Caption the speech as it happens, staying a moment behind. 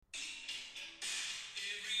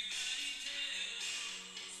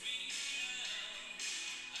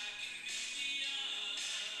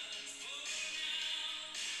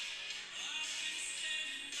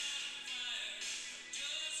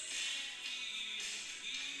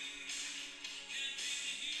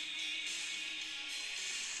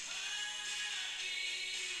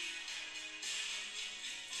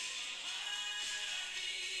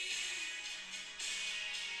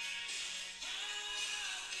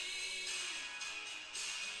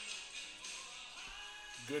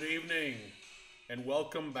Good evening, and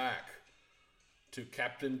welcome back to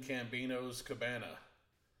Captain Cambino's Cabana,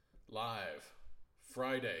 live,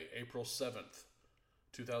 Friday, April 7th,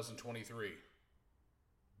 2023.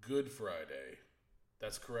 Good Friday.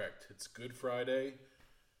 That's correct. It's Good Friday,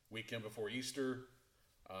 weekend before Easter.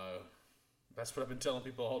 That's what I've been telling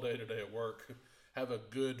people all day today at work. Have a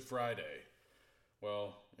good Friday.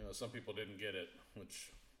 Well, some people didn't get it,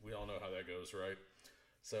 which we all know how that goes, right?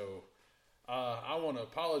 So, I want to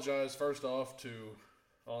apologize first off to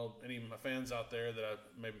any of my fans out there that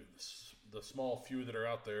maybe the small few that are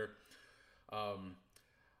out there.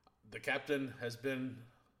 The captain has been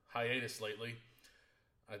hiatus lately.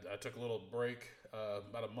 I took a little break,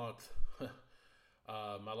 about a month.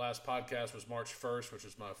 My last podcast was March 1st, which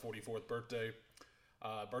was my 44th birthday.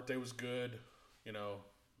 Birthday was good,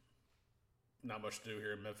 not much to do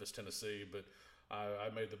here in Memphis, Tennessee, but I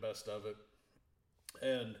made the best of it.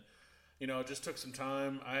 And it just took some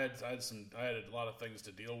time. I had a lot of things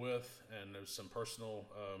to deal with, and there's some personal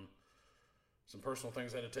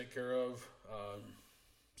things I had to take care of.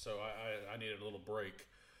 So I needed a little break,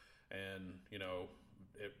 and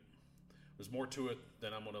it was more to it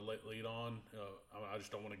than I'm going to lead on. I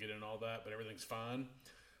just don't want to get into all that, but everything's fine.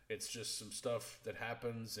 It's just some stuff that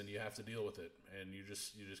happens, and you have to deal with it, and you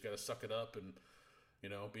just got to suck it up and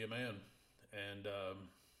be a man, and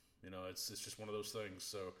it's just one of those things.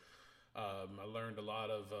 So. I learned a lot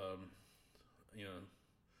of,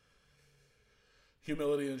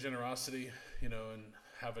 humility and generosity, and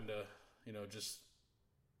having to,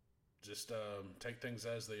 just take things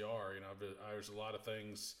as they are. There's a lot of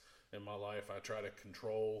things in my life I try to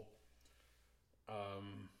control,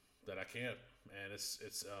 that I can't, and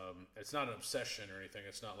it's not an obsession or anything.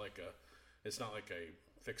 It's not like a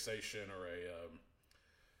fixation or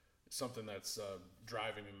something that's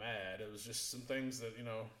driving me mad. It was just some things that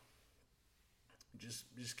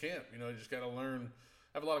just can't, you just got to learn.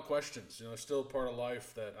 I have a lot of questions, it's still part of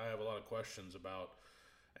life that I have a lot of questions about.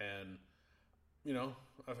 And,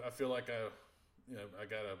 I feel like I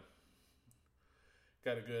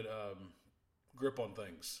got a good, grip on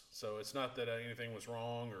things. So it's not that anything was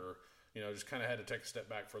wrong or, just kind of had to take a step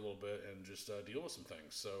back for a little bit and just deal with some things.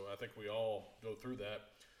 So I think we all go through that.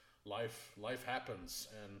 Life happens,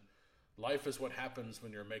 and life is what happens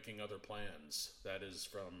when you're making other plans. That is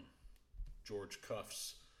from George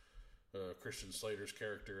Cuffs, Christian Slater's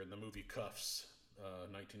character in the movie Cuffs,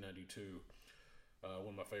 1992, one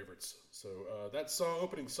of my favorites. So that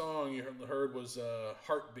opening song you heard was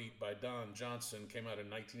Heartbeat by Don Johnson, came out in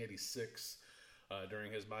 1986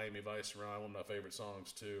 during his Miami Vice run, one of my favorite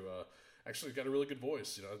songs too. Actually got a really good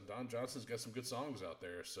voice. Don Johnson's got some good songs out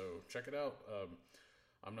there, so check it out.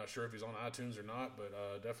 I'm not sure if he's on iTunes or not,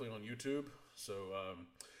 but definitely on YouTube. So,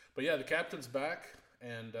 but yeah, the captain's back,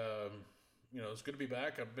 and it's good to be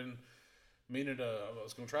back. I've been meaning to. I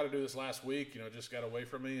was going to try to do this last week. It just got away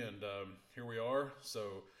from me, and here we are.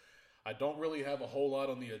 So I don't really have a whole lot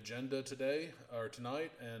on the agenda today or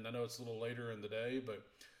tonight, and I know it's a little later in the day, but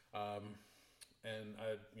and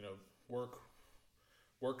I work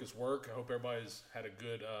is work. I hope everybody's had a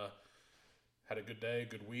good day,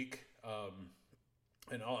 good week.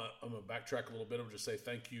 And I'm going to backtrack a little bit. I'm just say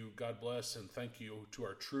thank you, God bless, and thank you to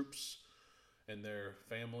our troops and their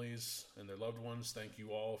families and their loved ones. Thank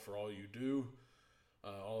you all for all you do.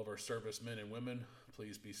 All of our service men and women,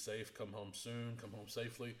 please be safe. Come home soon. Come home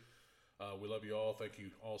safely. We love you all. Thank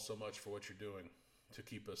you all so much for what you're doing to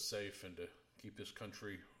keep us safe and to keep this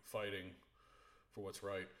country fighting for what's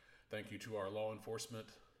right. Thank you to our law enforcement,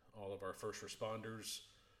 all of our first responders,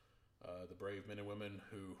 the brave men and women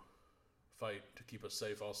who fight to keep us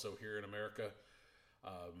safe also here in America.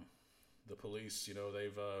 The police,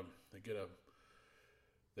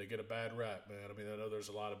 they get a bad rap, man. I mean, I know there's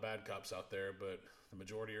a lot of bad cops out there, but the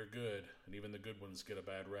majority are good, and even the good ones get a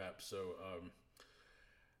bad rap. So,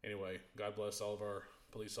 anyway, God bless all of our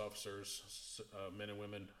police officers, men and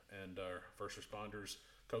women, and our first responders,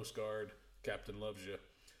 Coast Guard. Captain loves you.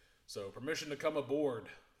 So, permission to come aboard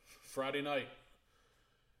Friday night.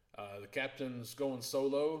 The captain's going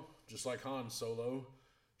solo, just like Han Solo,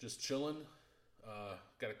 just chilling.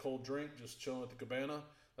 Got a cold drink, just chilling at the cabana.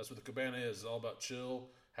 That's what the cabana is. It's all about chill,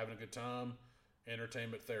 having a good time,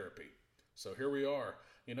 entertainment therapy. So here we are.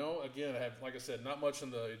 Again, I have, like I said, not much on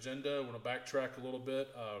the agenda. I want to backtrack a little bit.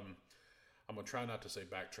 I'm going to try not to say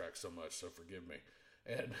backtrack so much, so forgive me.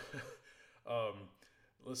 And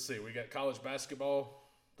let's see. We got college basketball,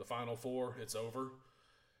 the Final Four. It's over.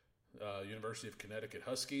 University of Connecticut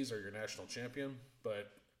Huskies are your national champion.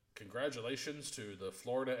 But congratulations to the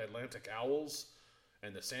Florida Atlantic Owls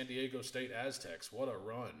and the San Diego State Aztecs. What a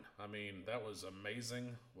run. I mean, that was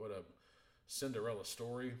amazing. What a Cinderella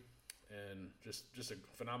story, and just a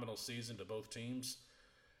phenomenal season to both teams.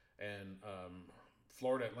 And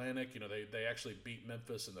Florida Atlantic, they actually beat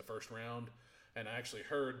Memphis in the first round, and I actually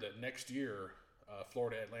heard that next year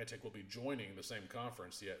Florida Atlantic will be joining the same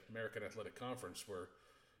conference, the American Athletic Conference, where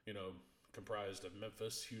comprised of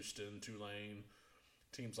Memphis, Houston, Tulane,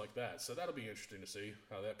 teams like that. So that'll be interesting to see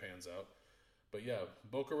how that pans out. But yeah,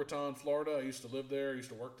 Boca Raton, Florida. I used to live there. I used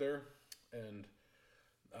to work there, and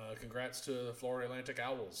congrats to the Florida Atlantic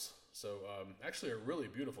Owls. So actually, a really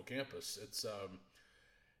beautiful campus. It's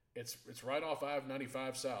right off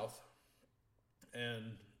I-95 South,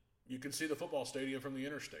 and you can see the football stadium from the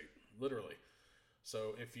interstate, literally.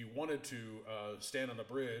 So if you wanted to stand on a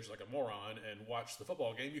bridge like a moron and watch the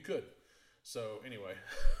football game, you could. So anyway,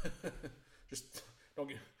 just don't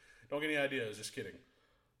get any ideas. Just kidding.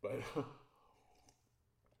 But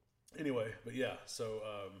anyway, yeah. So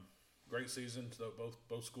great season to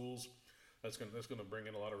both schools. That's gonna bring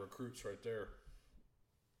in a lot of recruits right there.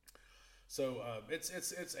 So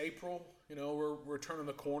it's April. We're turning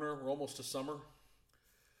the corner. We're almost to summer.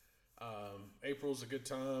 April's a good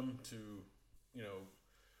time to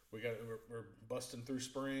we're busting through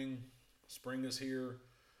spring. Spring is here.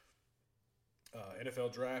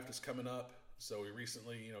 NFL draft is coming up. So we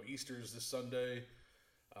recently, Easter's this Sunday.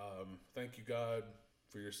 Thank you, God,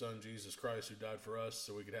 for your son, Jesus Christ, who died for us,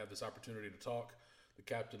 so we could have this opportunity to talk. The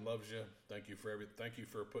captain loves you. Thank you for everything. Thank you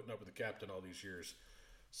for putting up with the captain all these years.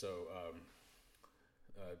 So,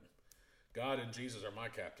 God and Jesus are my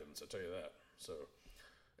captains. I tell you that. So,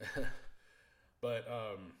 but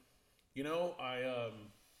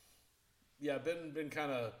I've been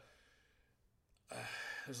kind of.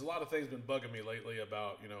 There's a lot of things been bugging me lately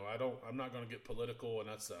about, I'm not going to get political, and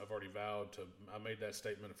I've already vowed I made that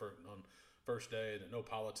statement on first day that no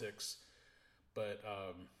politics. But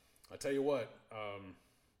I tell you what,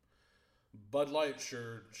 Bud Light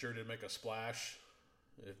sure did make a splash.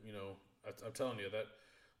 I'm telling you that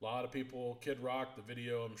a lot of people, Kid Rock, the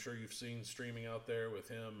video I'm sure you've seen streaming out there with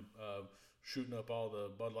him shooting up all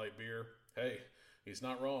the Bud Light beer. Hey, he's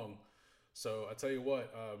not wrong. So I tell you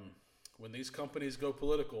what, when these companies go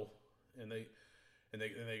political and they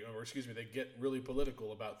get really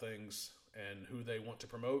political about things and who they want to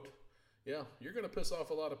promote, yeah, you're going to piss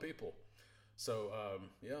off a lot of people. So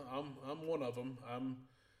I'm one of them.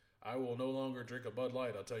 I will no longer drink a Bud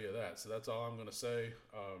Light. I'll tell you that. So that's all I'm going to say.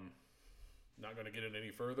 Not going to get it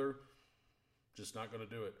any further. Just not going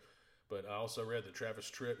to do it. But I also read that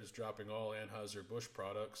Travis Tritt is dropping all Anheuser-Busch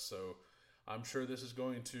products. So I'm sure this is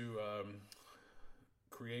going to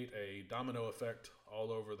create a domino effect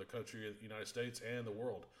all over the country, the United States, and the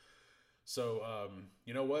world. So,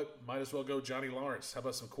 you know what? Might as well go Johnny Lawrence. How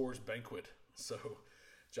about some Coors Banquet? So,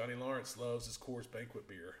 Johnny Lawrence loves his Coors Banquet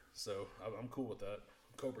beer. So, I'm cool with that.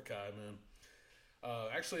 Cobra Kai, man.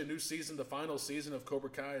 Actually, a new season, the final season of Cobra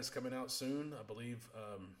Kai is coming out soon. I believe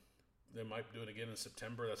they might do it again in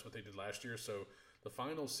September. That's what they did last year. So, the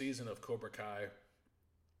final season of Cobra Kai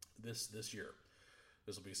this year.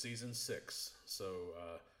 This will be season 6. So,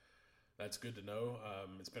 that's good to know.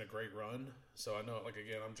 It's been a great run. So I know,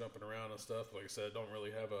 again, I'm jumping around and stuff. Like I said, I don't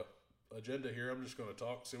really have a agenda here. I'm just going to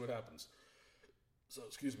talk, see what happens. So,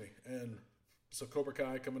 excuse me. And so Cobra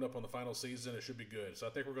Kai coming up on the final season. It should be good. So I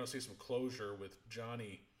think we're going to see some closure with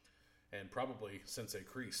Johnny and probably Sensei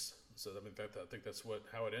Kreese. So I think that's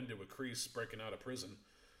how it ended with Kreese breaking out of prison.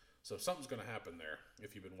 So something's going to happen there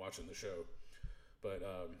if you've been watching the show. But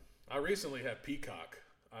I recently had Peacock.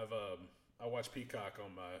 I watch Peacock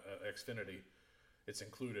on my Xfinity. It's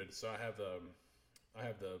included, so I have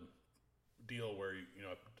the deal where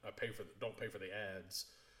I don't pay for the ads.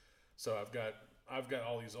 So I've got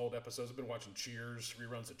all these old episodes. I've been watching Cheers,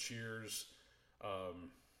 reruns of Cheers,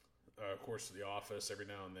 of course The Office every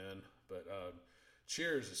now and then. But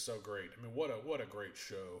Cheers is so great. I mean, what a great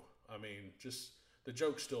show. I mean, just the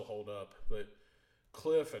jokes still hold up. But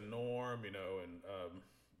Cliff and Norm, and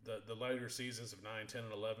the later seasons of 9, 10,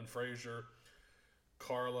 and 11, Frasier,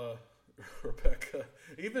 Carla, Rebecca,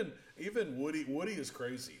 even Woody. Woody is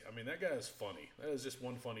crazy. I mean, that guy is funny. That is just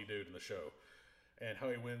one funny dude in the show. And how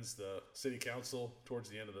he wins the city council towards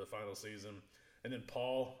the end of the final season. And then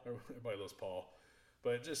Paul, everybody loves Paul.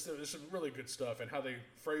 But just there's some really good stuff. And how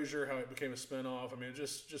Frasier, how it became a spinoff. I mean,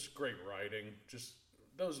 just great writing. Just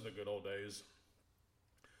those are the good old days.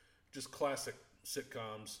 Just classic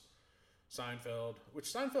sitcoms. Seinfeld, which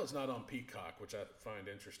Seinfeld's not on Peacock, which I find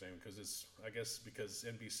interesting because because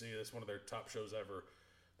NBC, that's one of their top shows ever.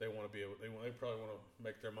 They want to they probably want to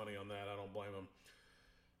make their money on that. I don't blame them.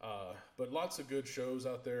 But lots of good shows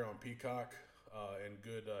out there on Peacock and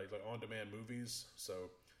good like on-demand movies. So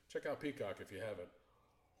check out Peacock if you haven't.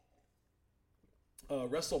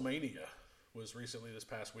 WrestleMania was recently this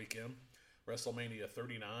past weekend. WrestleMania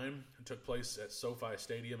 39 took place at SoFi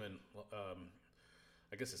Stadium in,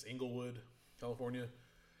 I guess it's Inglewood, California.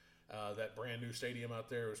 That brand new stadium out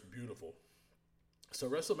there was beautiful. So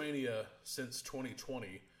WrestleMania since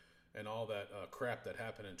 2020 and all that crap that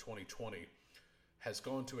happened in 2020 has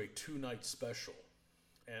gone to a 2-night special.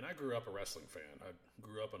 And I grew up a wrestling fan. I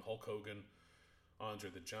grew up on Hulk Hogan,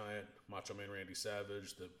 Andre the Giant, Macho Man Randy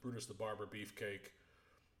Savage, the Brutus the Barber Beefcake,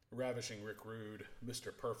 Ravishing Rick Rude,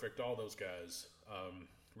 Mr. Perfect, all those guys.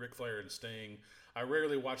 Ric Flair and Sting. I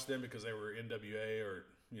rarely watched them because they were NWA or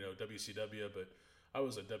WCW, but I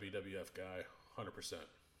was a WWF guy, 100%,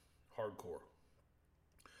 hardcore.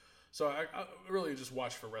 So I really just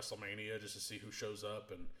watched for WrestleMania just to see who shows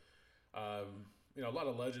up, and a lot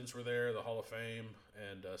of legends were there, the Hall of Fame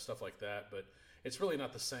and stuff like that. But it's really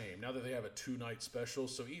not the same now that they have a 2-night special.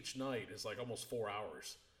 So each night is like almost 4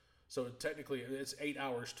 hours. So technically, it's 8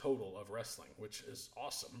 hours total of wrestling, which is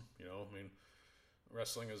awesome.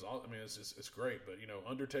 Wrestling is, it's great. But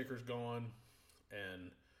Undertaker's gone,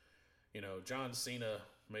 and John Cena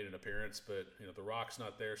made an appearance, but The Rock's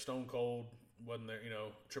not there. Stone Cold wasn't there.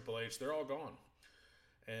 Triple H, they're all gone.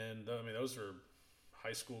 And those are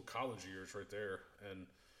high school, college years right there.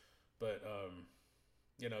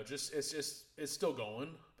 It's still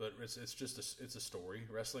going, but it's a story.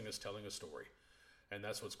 Wrestling is telling a story, and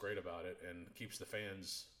that's what's great about it, and keeps the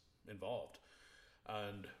fans involved.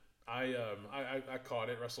 And I caught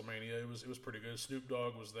it, WrestleMania. It was pretty good. Snoop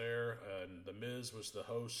Dogg was there, and The Miz was the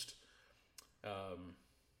host.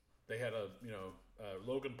 They had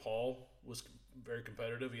Logan Paul was very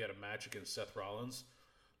competitive. He had a match against Seth Rollins.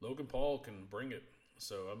 Logan Paul can bring it.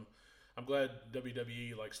 So I'm glad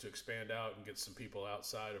WWE likes to expand out and get some people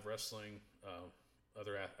outside of wrestling,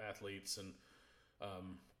 other athletes, and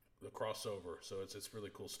the crossover. So it's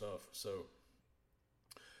really cool stuff. So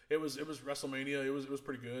it was WrestleMania. It was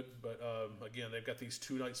pretty good. But again, they've got these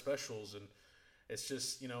 2-night specials, and it's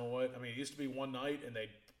just, it used to be one night and they'd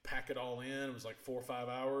pack it all in. It was like 4 or 5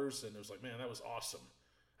 hours, and it was like, man, that was awesome.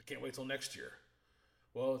 I can't wait till next year.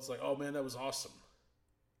 Well, it's like, oh man, that was awesome.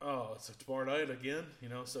 Oh, it's tomorrow night again,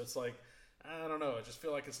 so it's like, I don't know. I just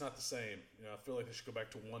feel like it's not the same. I feel like they should go back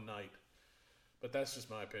to one night. But that's just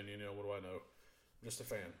my opinion. What do I know? I'm just a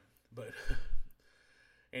fan. But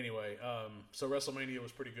anyway, so WrestleMania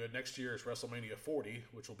was pretty good. Next year is WrestleMania 40,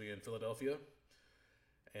 which will be in Philadelphia.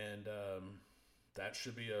 And that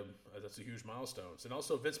should be that's a huge milestone. And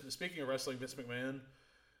also, speaking of wrestling, Vince McMahon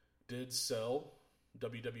did sell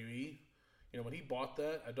WWE. When he bought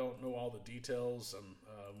that, I don't know all the details.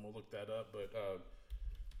 We'll look that up, but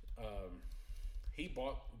he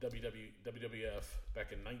bought WWF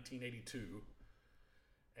back in 1982,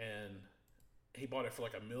 and he bought it for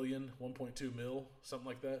like $1 million, 1.2 mil, something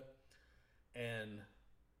like that. And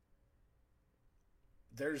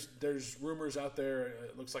there's rumors out there.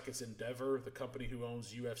 It looks like it's Endeavor, the company who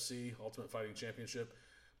owns UFC, Ultimate Fighting Championship,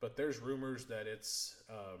 but there's rumors that it's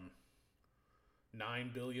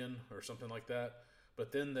 $9 billion or something like that.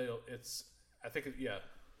 But then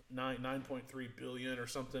 9.3 billion or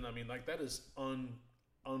something. That is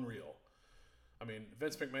unreal.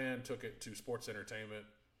 Vince McMahon took it to sports entertainment.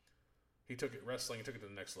 He took it wrestling. He took it to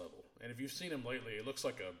the next level. And if you've seen him lately, he looks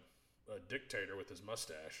like a dictator with his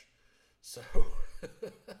mustache. So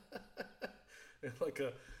like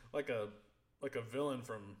a villain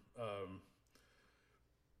from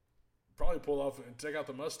probably take out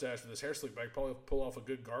the mustache with his hair slicked back. Probably pull off a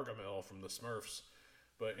good Gargamel from the Smurfs.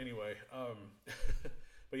 But anyway,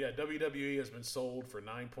 but yeah, WWE has been sold for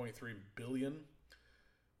 $9.3 billion,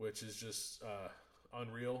 which is just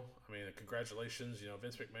unreal. Congratulations,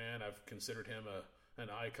 Vince McMahon. I've considered him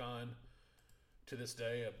an icon to this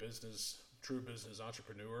day, a true business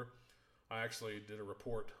entrepreneur. I actually did a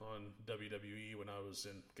report on WWE when I was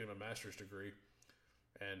getting my master's degree,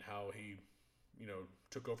 and how he,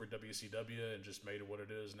 took over WCW and just made it what it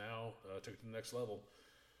is now. Took it to the next level.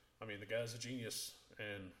 The guy's a genius,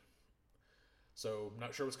 and so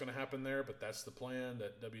not sure what's going to happen there, but that's the plan,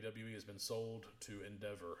 that WWE has been sold to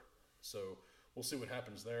Endeavor. So we'll see what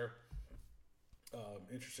happens there.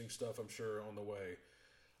 Interesting stuff, I'm sure, on the way.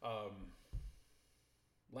 A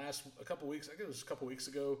couple weeks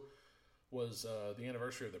ago, was the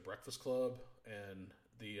anniversary of the Breakfast Club, and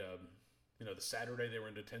the Saturday they were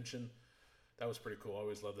in detention. That was pretty cool. I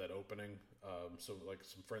always loved that opening. So like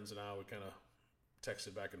some friends and I, we kind of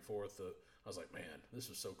texted back and forth. I was like, man, this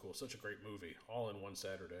was so cool. Such a great movie, all in one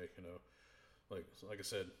Saturday. Like I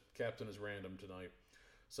said, Captain is random tonight.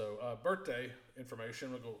 So birthday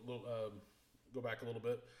information. We'll go back a little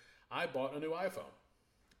bit. I bought a new iPhone.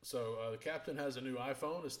 So the captain has a new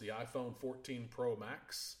iPhone. It's the iPhone 14 Pro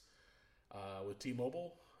Max with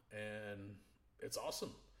T-Mobile, and it's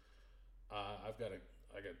awesome. I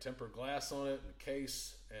got tempered glass on it, and a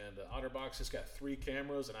case, and the OtterBox. It's got 3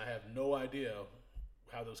 cameras, and I have no idea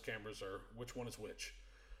how those cameras are, which one is which.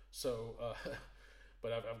 So,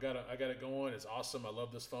 but I got it going. It's awesome. I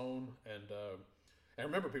love this phone, and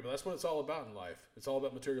remember, people, that's what it's all about in life. It's all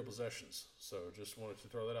about material possessions. So, just wanted to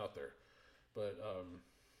throw that out there. But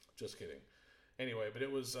just kidding. Anyway, but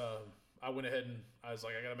it was. I went ahead and I was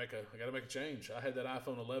like, I gotta make a change. I had that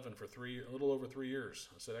iPhone 11 for a little over 3 years.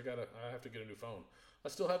 I said, I have to get a new phone. I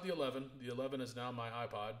still have the 11. The 11 is now my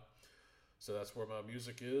iPod, so that's where my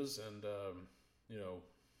music is, and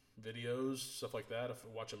videos, stuff like that. If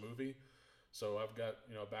I watch a movie, so I've got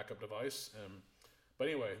a backup device. But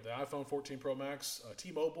anyway, the iPhone 14 Pro Max,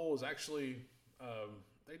 T-Mobile is actually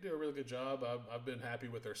they do a really good job. I've been happy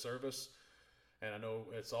with their service. And I know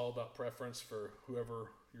it's all about preference for whoever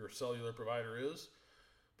your cellular provider is,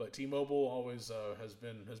 but T-Mobile always has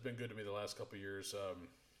been good to me the last couple of years.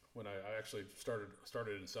 When I actually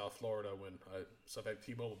started in South Florida, so I've had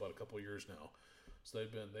T-Mobile about a couple of years now, so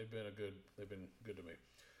they've been good to me.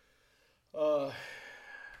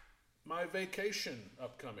 My vacation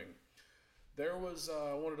upcoming. I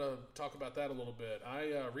wanted to talk about that a little bit.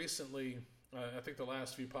 I recently. I think the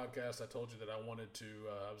last few podcasts I told you that I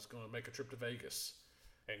was going to make a trip to Vegas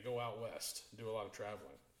and go out west, do a lot of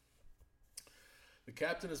traveling. The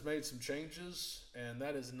captain has made some changes, and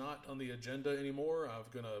that is not on the agenda anymore.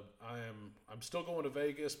 I'm still going to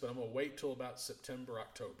Vegas, but I'm going to wait till about September,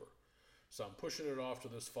 October. So I'm pushing it off to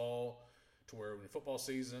this fall, to where in football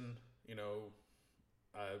season,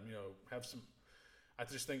 have some. I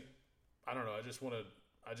just think, I don't know.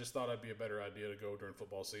 I just thought it'd be a better idea to go during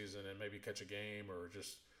football season and maybe catch a game, or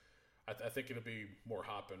just. I think it'll be more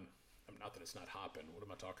hopping. Not that it's not hopping. What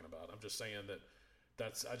am I talking about? I'm just saying that.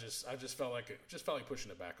 I just felt like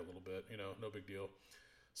pushing it back a little bit. No big deal.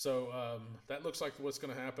 So that looks like what's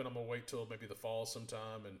going to happen. I'm gonna wait till maybe the fall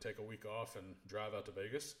sometime and take a week off and drive out to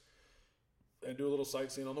Vegas and do a little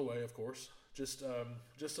sightseeing on the way. Of course, just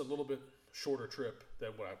a little bit shorter trip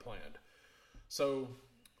than what I planned. So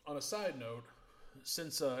on a side note.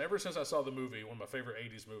 Ever since I saw the movie, one of my favorite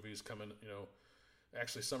 80s movies coming,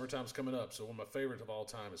 actually summertime's coming up, so one of my favorites of all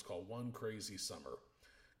time is called One Crazy Summer.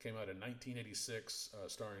 Came out in 1986,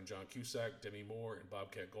 starring John Cusack, Demi Moore, and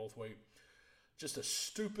Bobcat Goldthwait. Just a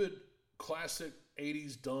stupid, classic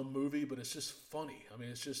 80s dumb movie, but it's just funny. I mean,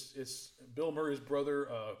 it's Bill Murray's brother,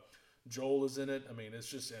 Joel is in it. I mean, it's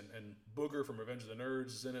just, and Booger from Revenge of the Nerds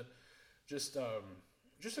is in it. Just a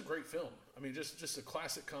great film. I mean, just a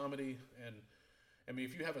classic comedy. And I mean,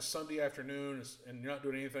 if you have a Sunday afternoon and you're not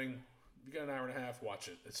doing anything, you got an hour and a half, watch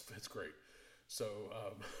it. It's great. So,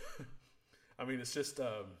 I mean, it's just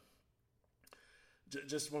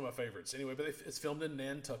one of my favorites. Anyway, but it's filmed in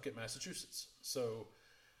Nantucket, Massachusetts. So,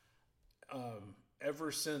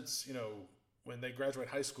 ever since, when they graduate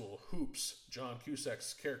high school, Hoops, John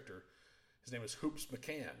Cusack's character, his name is Hoops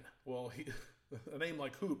McCann. Well, a name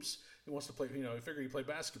like Hoops, he wants to play, he figured he'd play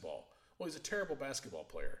basketball. Well, he's a terrible basketball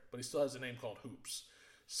player, but he still has a name called Hoops.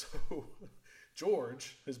 So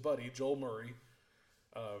George, his buddy, Joel Murray,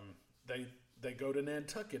 they go to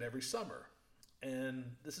Nantucket every summer.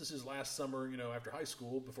 And this is his last summer, after high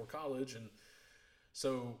school, before college. And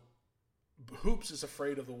so Hoops is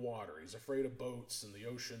afraid of the water. He's afraid of boats and the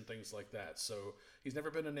ocean, things like that. So he's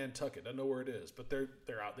never been to Nantucket, doesn't know where it is. But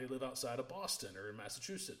they're out. They live outside of Boston or in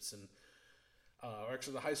Massachusetts. And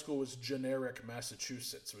actually, the high school was Generic,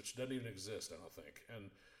 Massachusetts, which doesn't even exist, I don't think. And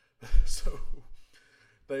so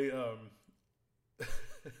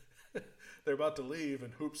they're about to leave,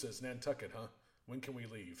 and Hoops says, "Nantucket, huh? When can we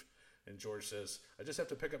leave?" And George says, "I just have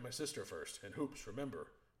to pick up my sister first." And Hoops, remember,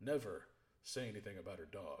 never say anything about her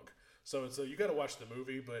dog. So you got to watch the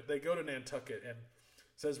movie, but they go to Nantucket and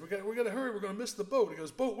says, "We got to hurry. We're going to miss the boat." He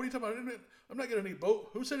goes, "Boat? What are you talking about? I'm not getting any boat.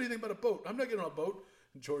 Who said anything about a boat? I'm not getting on a boat."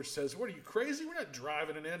 And George says, "What are you, crazy? We're not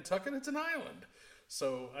driving to Nantucket. It's an island."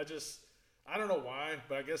 So I don't know why,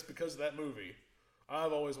 but I guess because of that movie,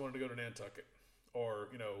 I've always wanted to go to Nantucket or,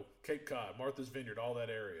 Cape Cod, Martha's Vineyard, all that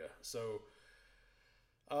area. So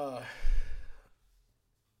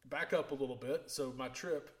back up a little bit. So my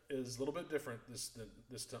trip is a little bit different this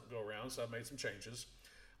go around. So I've made some changes.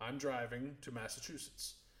 I'm driving to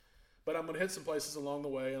Massachusetts, but I'm going to hit some places along the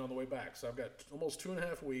way and on the way back. So I've got almost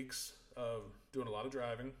 2.5 weeks of doing a lot of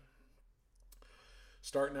driving.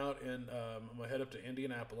 Starting out I'm going to head up to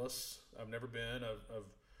Indianapolis. I've never been. I've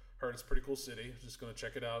heard it's a pretty cool city. Just going to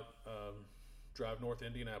check it out. Drive north to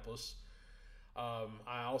Indianapolis.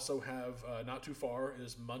 I also have, not too far,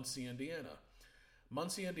 is Muncie, Indiana.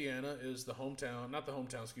 Muncie, Indiana is the hometown, not the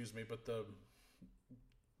hometown, excuse me, but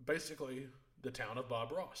basically the town of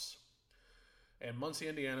Bob Ross. And Muncie,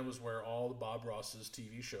 Indiana was where all the Bob Ross's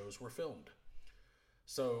TV shows were filmed.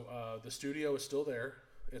 So the studio is still there.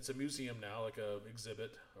 It's a museum now, like a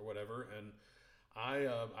exhibit or whatever. And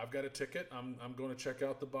I've got a ticket. I'm going to check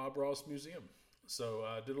out the Bob Ross Museum. So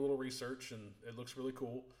I did a little research, and it looks really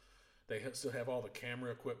cool. They still have all the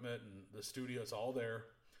camera equipment and the studio. It's all there.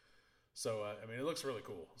 So I mean, it looks really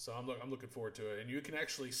cool. So I'm looking forward to it. And you can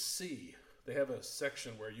actually see. They have a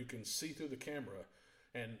section where you can see through the camera,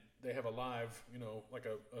 and they have a live, like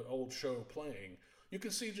an old show playing. You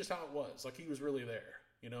can see just how it was, like he was really there.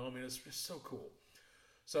 I mean, it's just so cool.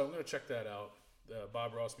 So I'm going to check that out, the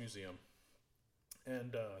Bob Ross Museum.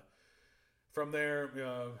 And from there,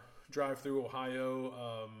 drive through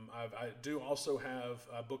Ohio. I do also have,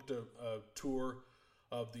 I booked a tour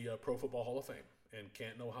of the Pro Football Hall of Fame in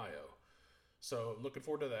Canton, Ohio. So looking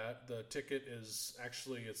forward to that. The ticket is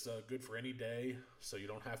actually, it's good for any day. So you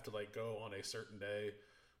don't have to go on a certain day,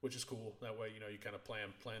 which is cool. That way, you kind of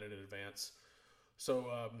plan it in advance. So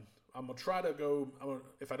I'm going to try to go,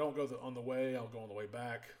 if I don't go on the way, I'll go on the way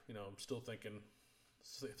back. I'm still thinking,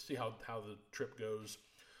 see how the trip goes.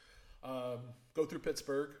 Go through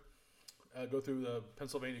Pittsburgh, go through the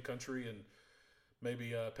Pennsylvania country and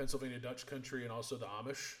maybe Pennsylvania Dutch country, and also the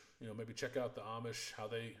Amish. Maybe check out the Amish, how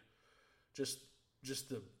they just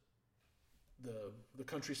the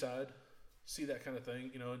countryside, see that kind of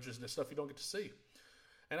thing. Just the stuff you don't get to see.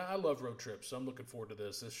 And I love road trips, so I'm looking forward to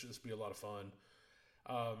this. This should just be a lot of fun.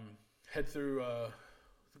 Go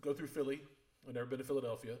through Philly. I've never been to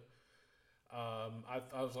Philadelphia. I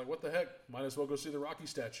was like, what the heck? Might as well go see the Rocky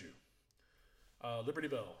statue. Liberty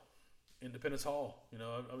Bell, Independence Hall.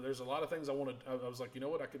 There's a lot of things I wanted. I was like, you know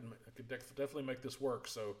what? I could definitely make this work.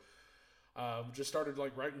 So just started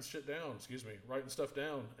writing stuff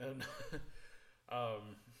down. And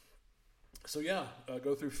so yeah,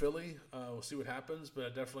 go through Philly. We'll see what happens. But I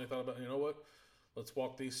definitely thought about, let's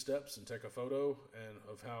walk these steps and take a photo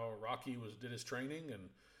of how Rocky did his training, and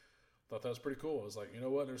thought that was pretty cool. I was like, you know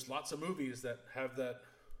what? There's lots of movies that have that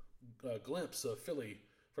glimpse of Philly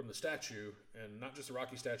from the statue, and not just the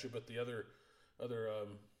Rocky statue, but the other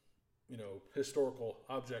historical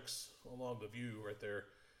objects along the view right there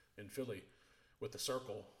in Philly with the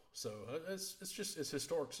circle. So it's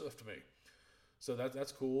historic stuff to me. So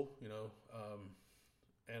that's cool,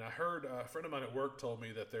 and I heard a friend of mine at work told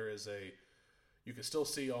me that there is you can still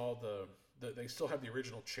see all they still have the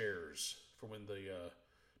original chairs from when the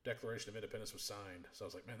Declaration of Independence was signed. So I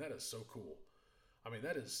was like, man, that is so cool. I mean,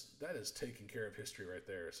 that is taking care of history right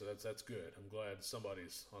there. So that's good. I'm glad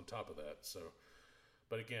somebody's on top of that. So,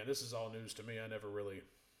 but again, this is all news to me. I never really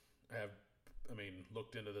have,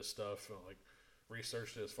 looked into this stuff,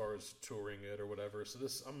 researched it as far as touring it or whatever. So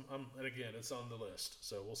this, and again, it's on the list.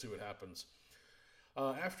 So we'll see what happens.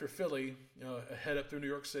 After Philly, head up through New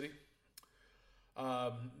York City.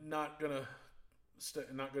 Not gonna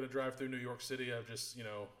drive through New York City. I've just,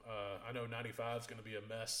 I know 95 is going to be a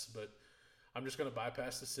mess, but I'm just going to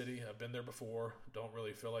bypass the city. I've been there before. Don't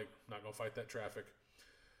really feel like not going to fight that traffic.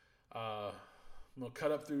 I'm going to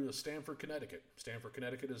cut up through Stamford, Connecticut. Stamford,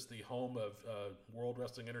 Connecticut is the home of World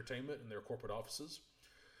Wrestling Entertainment and their corporate offices.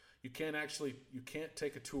 You can't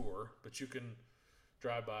take a tour, but you can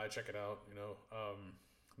drive by, check it out.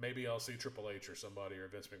 Maybe I'll see Triple H or somebody, or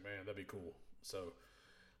Vince McMahon. That'd be cool. So,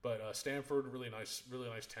 but Stamford, really nice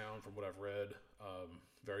town from what I've read.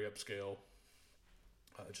 Very upscale.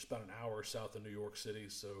 Just about an hour south of New York City.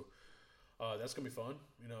 So that's gonna be fun.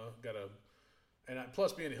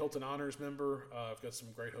 Plus being a Hilton Honors member, I've got some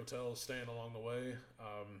great hotels staying along the way.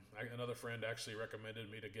 Another friend actually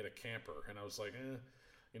recommended me to get a camper, and I was like,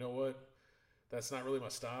 you know what? That's not really my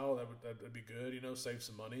style. That'd be good, save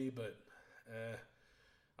some money, but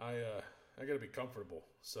I got to be comfortable.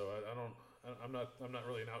 So I'm not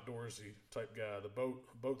really an outdoorsy type guy. The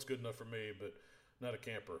boat's good enough for me, but not a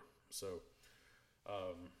camper. So,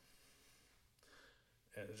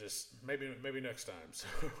 and just maybe next time. So,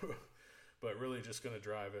 but really just going to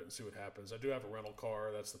drive it and see what happens. I do have a rental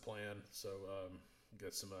car. That's the plan. So,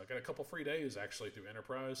 got a couple free days actually through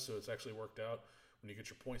Enterprise. So it's actually worked out when you get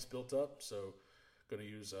your points built up. So, going to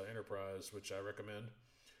use Enterprise, which I recommend.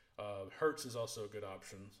 Hertz is also a good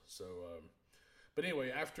option. So, but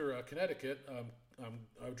anyway, after Connecticut,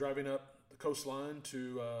 I'm driving up the coastline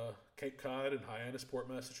to Cape Cod and Hyannisport,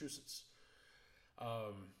 Massachusetts.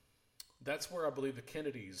 That's where I believe the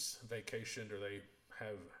Kennedys vacationed, or they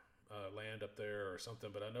have land up there or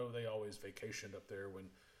something. But I know they always vacationed up there when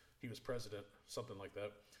he was president, something like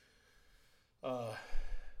that.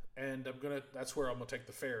 and that's where I'm gonna take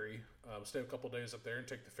the ferry, stay a couple days up there, and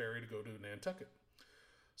take the ferry to go to Nantucket.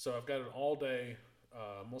 So I've got an all day.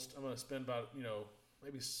 I'm gonna spend about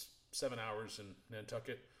maybe 7 hours in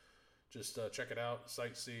Nantucket. Just check it out,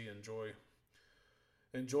 sightsee, enjoy it,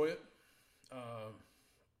 and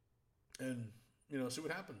see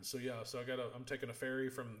what happens. So yeah, so I'm taking a ferry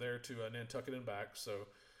from there to Nantucket and back. So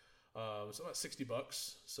it's about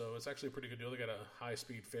 $60. So it's actually a pretty good deal. They got a high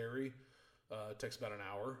speed ferry. It takes about an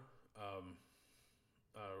hour,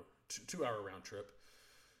 2 hour round trip.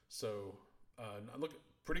 So look,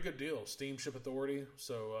 pretty good deal. Steamship Authority.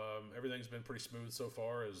 So everything's been pretty smooth so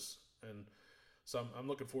far. And so I'm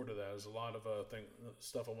looking forward to that. There's a lot of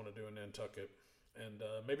stuff I want to do in Nantucket, and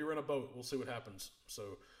maybe rent a boat. We'll see what happens.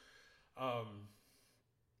 So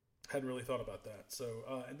hadn't really thought about that.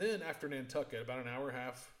 So and then after Nantucket, about an hour and a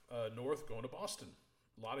half north, going to Boston.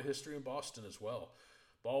 A lot of history in Boston as well.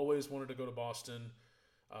 I've always wanted to go to Boston.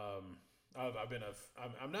 I'm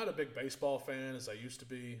not a big baseball fan as I used to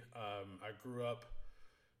be. I grew up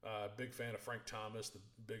big fan of Frank Thomas, the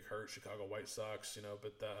Big Hurt Chicago White Sox,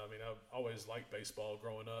 but I've always liked baseball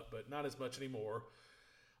growing up, but not as much anymore.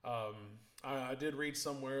 I did read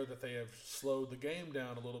somewhere that they have slowed the game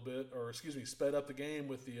down a little bit, or sped up the game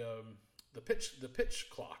with the pitch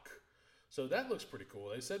clock. So that looks pretty cool.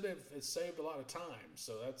 They said it's saved a lot of time.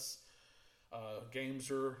 So that's games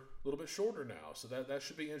are a little bit shorter now. So that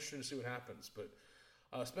should be interesting to see what happens. But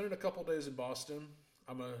spending a couple days in Boston,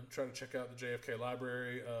 I'm going to try to check out the JFK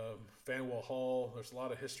Library, Faneuil Hall. There's a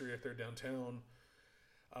lot of history out there downtown.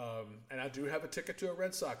 And I do have a ticket to a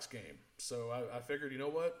Red Sox game. So I figured,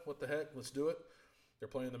 what the heck, let's do it. They're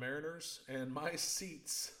playing the Mariners, and my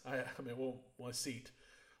seats,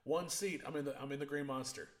 one seat, I'm in the Green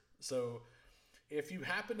Monster. So if you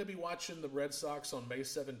happen to be watching the Red Sox on May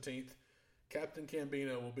 17th, Captain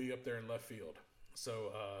Cambino will be up there in left field.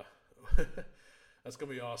 So that's going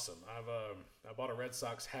to be awesome. I bought a Red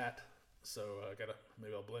Sox hat, so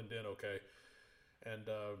maybe I'll blend in okay. And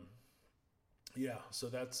yeah, so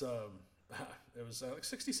that's it was like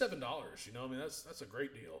 $67. That's a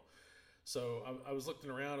great deal. So I was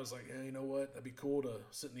looking around. I was like, you know what? That'd be cool to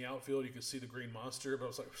sit in the outfield. You could see the Green Monster. But I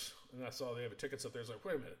was like, and I saw they have tickets up there. I was like,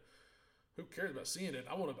 wait a minute. Who cares about seeing it?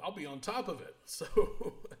 I'll be on top of it. So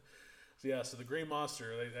yeah. So the Green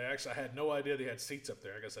Monster. They actually, I had no idea they had seats up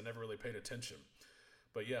there. I guess I never really paid attention.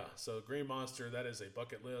 But yeah. So Green Monster. That is a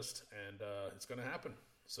bucket list, and it's going to happen.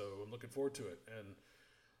 So I'm looking forward to it. And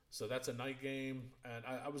so that's a night game, and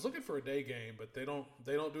I was looking for a day game, but they don't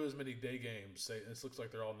do as many day games. It looks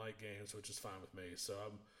like they're all night games, which is fine with me. So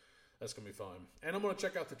that's gonna be fun. And I'm gonna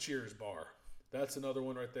check out the Cheers bar. That's another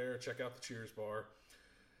one right there. Check out the Cheers bar,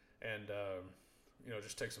 and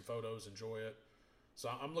just take some photos, enjoy it. So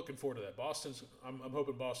I'm looking forward to that. I'm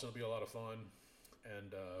hoping Boston will be a lot of fun,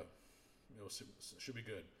 and should be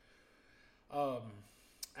good.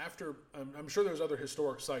 I'm sure there's other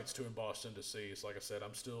historic sites too in Boston to see. So like I said,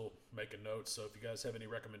 I'm still making notes. So if you guys have any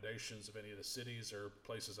recommendations of any of the cities or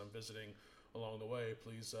places I'm visiting along the way,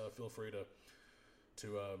 please feel free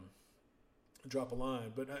to drop a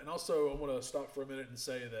line. And also I want to stop for a minute and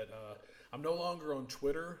say that I'm no longer on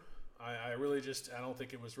Twitter. I really I don't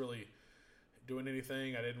think it was really doing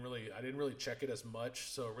anything. I didn't really check it as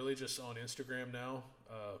much. So really just on Instagram now,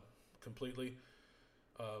 completely.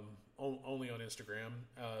 Only on Instagram.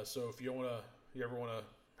 So if you ever want to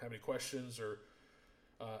have any questions, or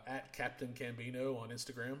at Captain Cambino on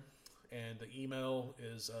Instagram, and the email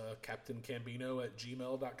is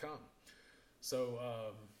captaincambino@gmail.com. So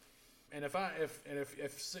and if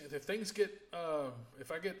things get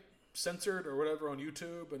if I get censored or whatever on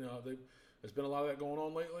YouTube, and there's been a lot of that going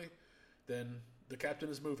on lately, then the captain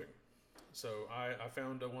is moving. So I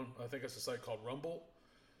found one. I think it's a site called Rumble.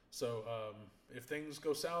 So if things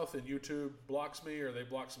go south and YouTube blocks me, or they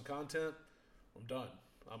block some content, I'm done.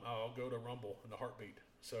 I'll go to Rumble in a heartbeat.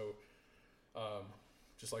 So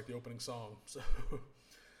just like the opening song. So,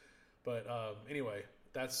 but anyway,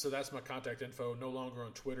 that's my contact info. No longer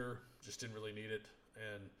on Twitter. Just didn't really need it,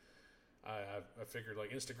 and I figured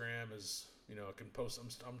like Instagram is, I can post.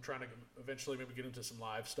 I'm trying to eventually maybe get into some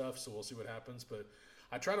live stuff. So we'll see what happens. But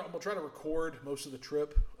I'm gonna try to record most of the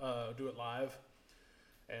trip, do it live.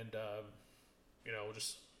 And,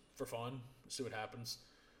 just for fun, see what happens.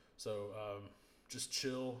 So, just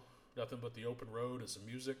chill, nothing but the open road and some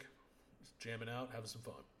music, just jamming out, having some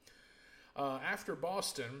fun. After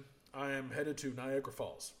Boston, I am headed to Niagara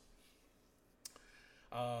Falls.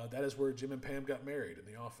 That is where Jim and Pam got married, in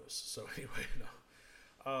the office. So anyway,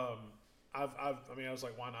 I was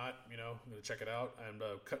like, why not? I'm going to check it out, and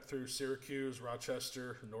cut through Syracuse,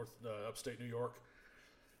 Rochester, upstate New York.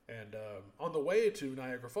 And on the way to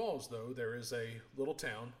Niagara Falls, though, there is a little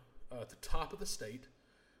town at the top of the state,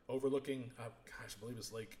 overlooking, I believe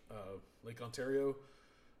it's Lake Ontario.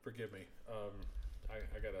 Forgive me.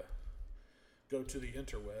 I gotta go to the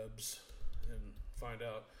interwebs and find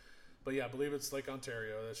out. But yeah, I believe it's Lake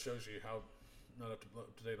Ontario. That shows you how not up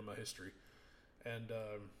to date on my history. And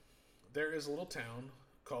there is a little town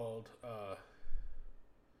called,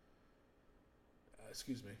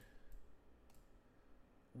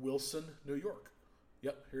 Wilson, New York.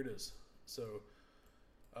 Yep, here it is. So,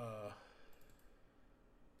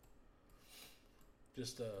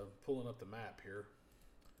 just pulling up the map here.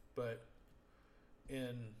 But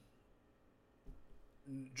in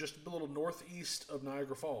just a little northeast of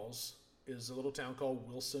Niagara Falls is a little town called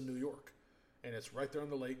Wilson, New York. And it's right there on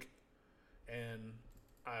the lake. And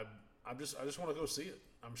I just want to go see it.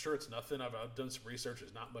 I'm sure it's nothing. I've done some research.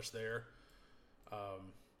 There's not much there.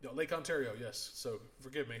 Lake Ontario, yes. So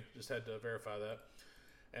forgive me. Just had to verify that.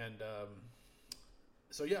 And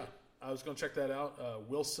so yeah, I was going to check that out.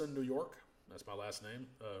 Wilson, New York. That's my last name.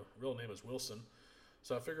 Real name is Wilson.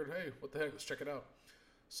 So I figured, hey, what the heck? Let's check it out.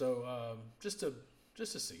 So just to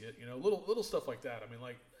see it, little stuff like that.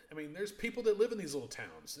 I mean, there's people that live in these little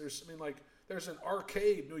towns. There's an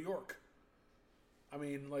arcade, New York.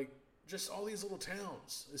 Just all these little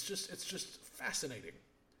towns. It's just fascinating.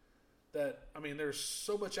 There's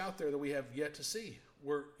so much out there that we have yet to see.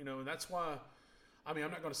 And that's why, I'm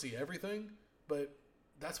not going to see everything, but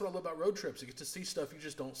that's what I love about road trips. You get to see stuff you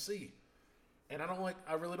just don't see. And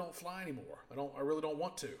I really don't fly anymore. I really don't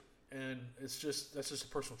want to. And that's just a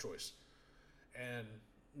personal choice. And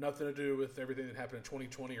nothing to do with everything that happened in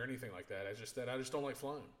 2020 or anything like that. I just don't like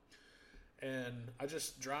flying. And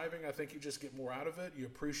driving, I think you just get more out of it. You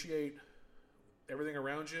appreciate everything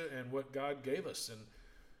around you and what God gave us. And,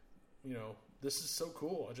 this is so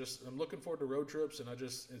cool. I'm looking forward to road trips, and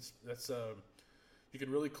you can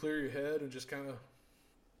really clear your head and just kind of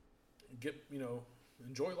get,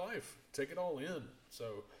 enjoy life, take it all in.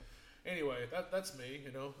 So anyway, that's me,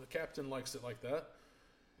 the captain likes it like that.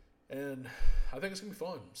 And I think it's going to be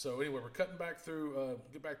fun. So anyway, we're cutting back through,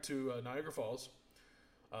 get back to Niagara Falls.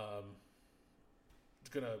 I've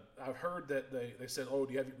heard that they said, oh,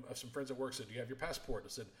 do you have some friends at work said, do you have your passport? I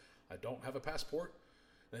said, I don't have a passport.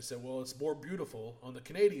 And they said, well, it's more beautiful on the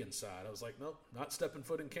Canadian side. I was like, nope, not stepping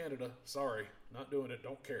foot in Canada. Sorry, not doing it.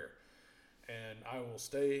 Don't care. And I will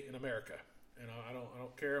stay in America. And I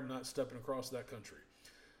don't care. I'm not stepping across that country.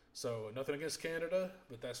 So nothing against Canada,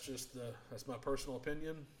 but that's my personal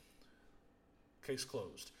opinion. Case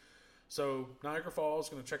closed. So Niagara Falls,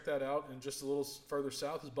 going to check that out. And just a little further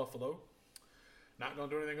south is Buffalo. Not going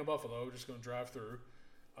to do anything in Buffalo. Just going to drive through.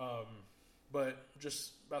 But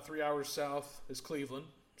just about 3 hours south is Cleveland.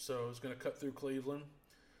 So I was going to cut through Cleveland,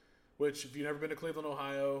 which if you've never been to Cleveland,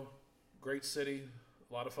 Ohio, great city,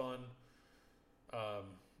 a lot of fun.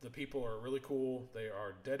 The people are really cool. They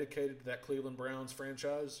are dedicated to that Cleveland Browns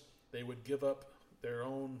franchise. They would give up their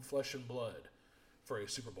own flesh and blood for a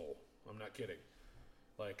Super Bowl. I'm not kidding.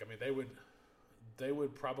 They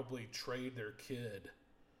would probably trade their kid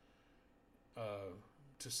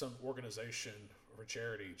to some organization for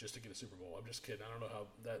charity just to get a Super Bowl. I'm just kidding. I don't know how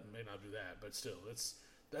that may not do that, but still,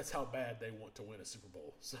 that's how bad they want to win a Super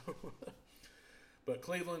Bowl. So, but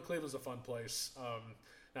Cleveland's a fun place.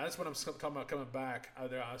 Now that's what I'm talking about coming back.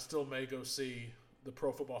 I still may go see the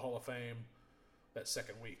Pro Football Hall of Fame that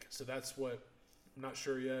second week. So that's what I'm not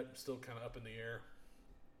sure yet. I'm still kind of up in the air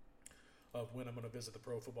of when I'm going to visit the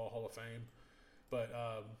Pro Football Hall of Fame. But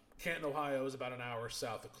Canton, Ohio is about an hour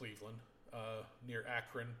south of Cleveland, near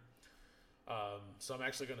Akron. So I'm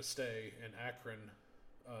actually going to stay in Akron,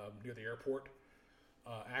 near the airport.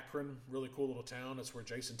 Akron, really cool little town. That's where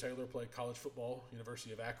Jason Taylor played college football,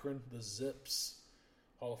 University of Akron, the Zips,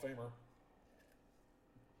 Hall of Famer.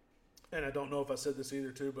 And I don't know if I said this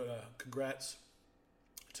either, too, but congrats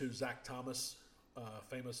to Zach Thomas,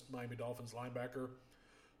 famous Miami Dolphins linebacker,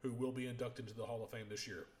 who will be inducted into the Hall of Fame this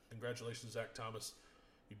year. Congratulations, Zach Thomas.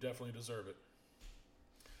 You definitely deserve it.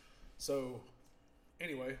 So,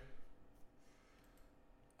 anyway,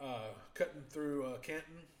 cutting through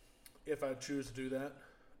Canton, if I choose to do that,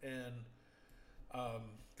 and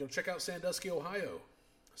going to check out Sandusky, Ohio.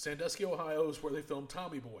 Sandusky, Ohio is where they filmed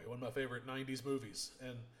Tommy Boy, one of my favorite 90s movies.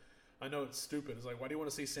 And I know it's stupid. It's like, why do you want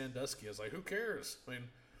to see Sandusky? I was like, who cares?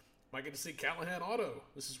 Might get to see Callahan Auto.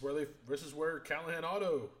 This is where Callahan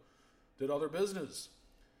Auto did all their business.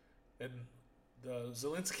 And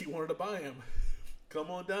Zelensky wanted to buy him. Come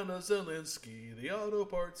on down to Zelensky, the auto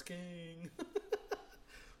parts king.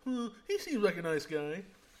 He seems like a nice guy.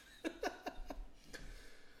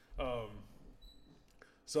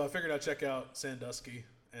 So I figured I'd check out Sandusky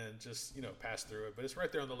and just, pass through it. But it's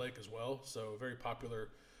right there on the lake as well. So very popular,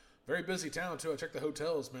 very busy town too. I checked the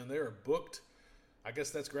hotels, man. They are booked. I guess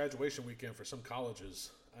that's graduation weekend for some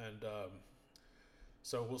colleges. And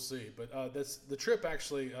so we'll see. But that's the trip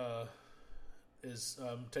actually is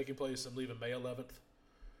taking place. I'm leaving May 11th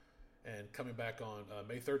and coming back on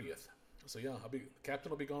May 30th. So yeah, Captain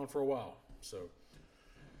will be gone for a while. So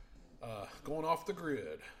going off the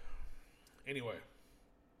grid. Anyway,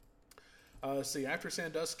 see, after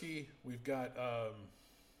Sandusky, we've got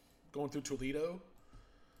going through Toledo,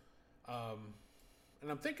 and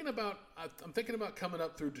I'm thinking about coming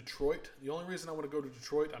up through Detroit. The only reason I want to go to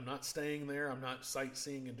Detroit, I'm not staying there. I'm not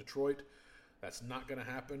sightseeing in Detroit. That's not going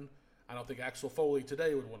to happen. I don't think Axel Foley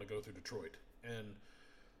today would want to go through Detroit. And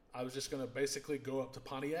I was just going to basically go up to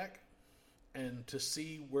Pontiac and to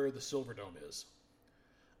see where the Silverdome is.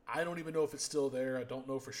 I don't even know if it's still there. I don't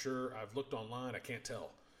know for sure. I've looked online. I can't tell.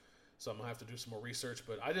 So I'm going to have to do some more research.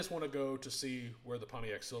 But I just want to go to see where the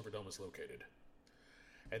Pontiac Silverdome is located.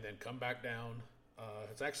 And then come back down.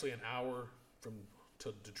 It's actually an hour from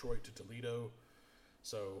Detroit to Toledo.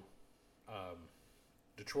 So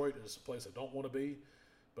Detroit is a place I don't want to be.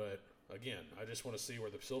 But again, I just want to see where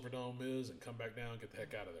the Silverdome is and come back down and get the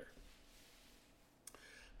heck out of there.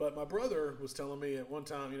 But my brother was telling me at one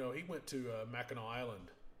time, he went to Mackinac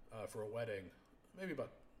Island for a wedding, maybe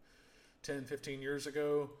about 10, 15 years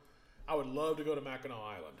ago. I would love to go to Mackinac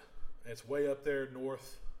Island. It's way up there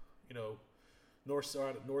north,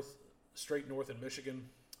 straight north in Michigan.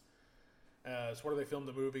 It's where they filmed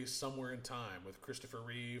the movie Somewhere in Time with Christopher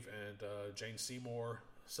Reeve and Jane Seymour.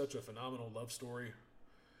 Such a phenomenal love story.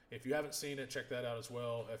 If you haven't seen it, check that out as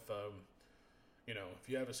well. If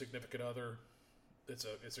you have a significant other,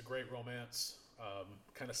 it's a great romance.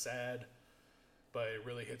 Kind of sad, but it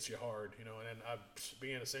really hits you hard, And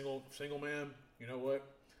being a single man, you know what?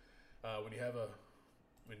 When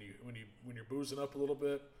you're boozing up a little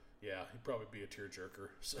bit, yeah, you'd probably be a tearjerker.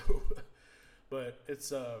 So, but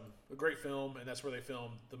it's a great film, and that's where they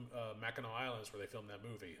filmed the Mackinac Island is where they filmed that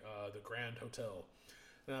movie, the Grand Hotel.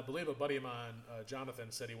 And I believe a buddy of mine,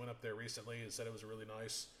 Jonathan, said he went up there recently and said it was really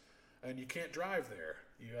nice. And you can't drive there.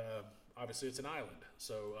 You obviously it's an island,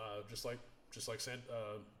 so just like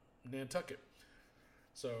Nantucket.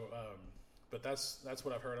 So, but that's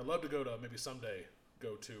what I've heard. I'd love to go to maybe someday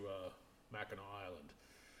go to Mackinac Island,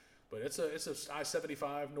 but it's a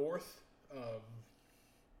I-75 north.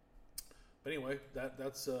 But anyway,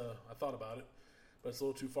 that's I thought about it, but it's a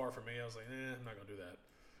little too far for me. I was like, I'm not gonna do that.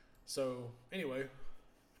 So anyway,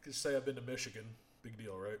 just say I've been to Michigan. Big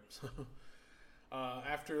deal, right?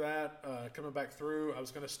 After that, coming back through, I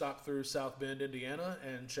was going to stop through South Bend, Indiana,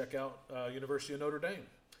 and check out University of Notre Dame.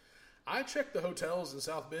 I checked the hotels in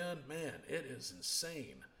South Bend. Man, it is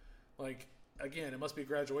insane. Like, again, it must be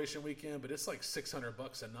graduation weekend, but it's like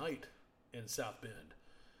 $600 a night in South Bend.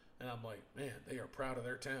 And I'm like, man, they are proud of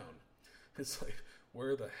their town. It's like,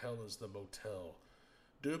 where the hell is the motel?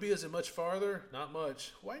 Doobie, is it much farther? Not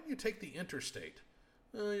much. Why didn't you take the interstate?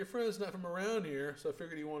 Your friend's not from around here, so I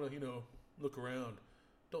figured you want to, look around.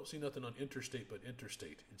 Don't see nothing on interstate but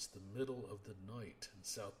interstate. It's the middle of the night in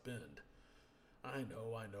South Bend. I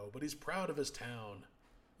know, but he's proud of his town.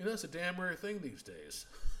 That's a damn rare thing these days.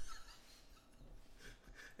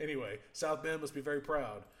 Anyway, South Bend must be very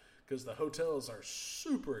proud because the hotels are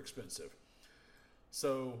super expensive.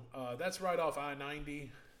 So that's right off I-90.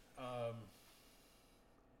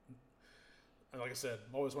 And like I said,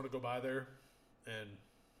 I always want to go by there. And,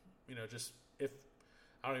 just if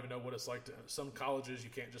I don't even know what it's like some colleges you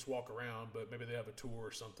can't just walk around, but maybe they have a tour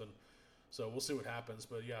or something. So we'll see what happens.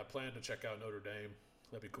 But yeah, I plan to check out Notre Dame.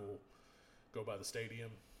 That'd be cool. Go by the stadium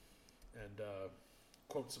and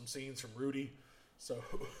quote some scenes from Rudy. So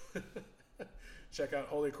check out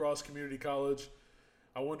Holy Cross Community College.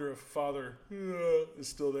 I wonder if Father is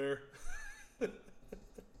still there.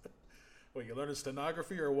 Wait, you learning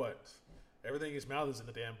stenography or what? Everything his mouth is in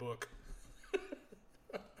the damn book.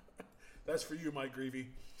 That's for you, Mike Greavy.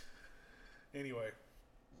 Anyway,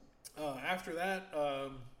 after that,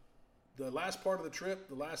 the last part of the trip,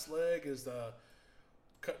 the last leg, is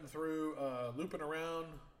cutting through, looping around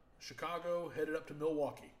Chicago, headed up to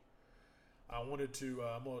Milwaukee. I'm going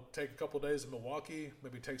to take a couple days in Milwaukee,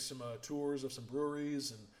 maybe take some tours of some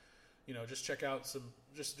breweries and, just check out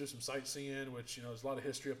just do some sightseeing, which, there's a lot of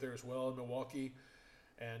history up there as well in Milwaukee.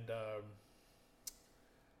 And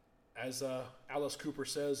as Alice Cooper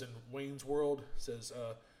says in Wayne's World, says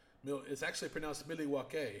it's actually pronounced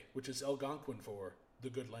Milwaukee, which is Algonquin for the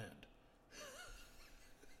good land.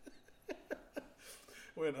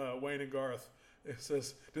 When Wayne and Garth, it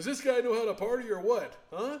says, does this guy know how to party or what?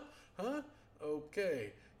 Huh?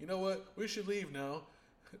 Okay. You know what? We should leave now.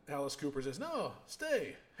 Alice Cooper says, no,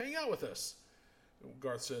 stay, hang out with us. And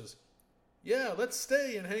Garth says, yeah, let's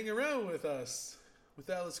stay and hang around with us, with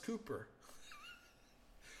Alice Cooper.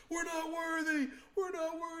 We're not worthy.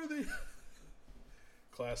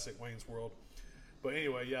 Classic Wayne's World. But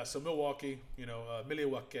anyway, yeah, so Milwaukee,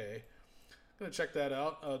 Milwaukee. Gonna check that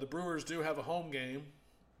out. The Brewers do have a home game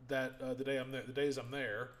that the days I'm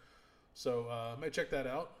there. So I may check that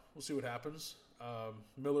out. We'll see what happens.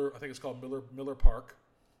 Miller, I think it's called Miller Park.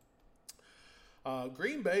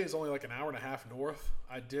 Green Bay is only like an hour and a half north.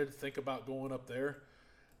 I did think about going up there,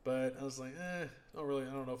 but I was like, I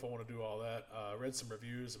don't know if I want to do all that. Read some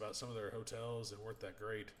reviews about some of their hotels that weren't that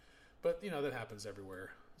great, but that happens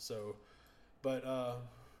everywhere. So, but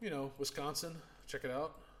Wisconsin, check it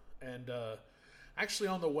out. And actually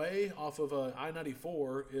on the way off of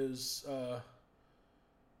I-94 is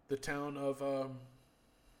the town of,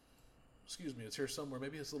 it's here somewhere.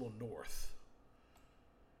 Maybe it's a little north.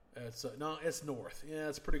 It's north. Yeah,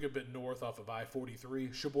 it's a pretty good bit north off of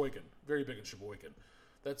I-43. Sheboygan, very big in Sheboygan.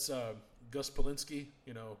 That's Gus Polinski,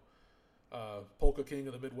 Polka King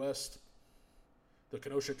of the Midwest. The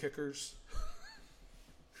Kenosha Kickers.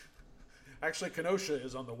 Actually, Kenosha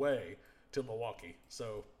is on the way to Milwaukee.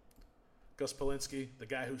 So, Gus Polinski, the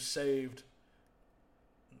guy who saved,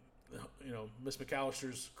 Miss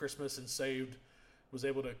McAllister's Christmas and was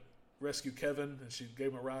able to rescue Kevin, and she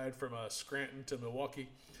gave him a ride from Scranton to Milwaukee.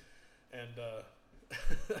 And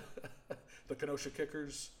the Kenosha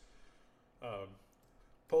Kickers,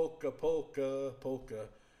 Polka,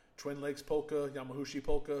 Twin Lakes Polka, Yamahushi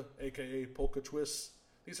Polka, a.k.a. Polka Twists.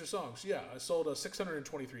 These are songs. Yeah, I sold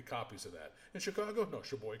 623 copies of that. In Chicago? No,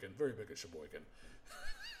 Sheboygan. Very big at Sheboygan.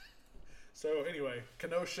 So anyway,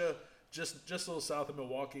 Kenosha, just a little south of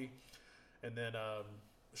Milwaukee. And then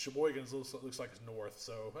Sheboygan looks like it's north.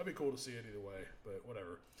 So that'd be cool to see it either way, but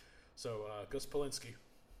whatever. So Gus Polinski,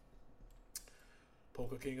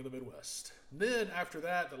 Polka King of the Midwest. And then after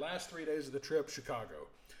that, the last 3 days of the trip, Chicago.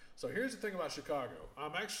 So here's the thing about Chicago. I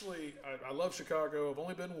love Chicago. I've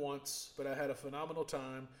only been once, but I had a phenomenal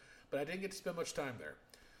time. But I didn't get to spend much time there.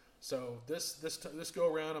 So this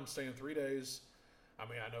go around, I'm staying 3 days. I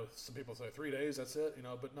mean, I know some people say 3 days, that's it,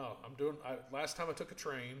 but no, last time I took a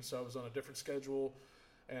train, so I was on a different schedule.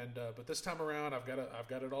 And but this time around, I've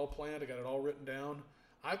got it all planned. I got it all written down.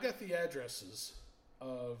 I've got the addresses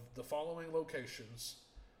of the following locations,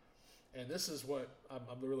 and this is what I'm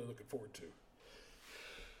really looking forward to.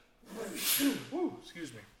 Woo,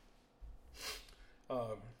 excuse me.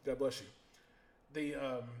 God bless you.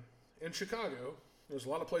 In Chicago, there's a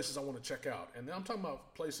lot of places I want to check out, and I'm talking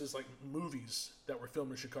about places like movies that were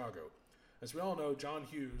filmed in Chicago. As we all know, John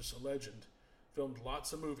Hughes, a legend, filmed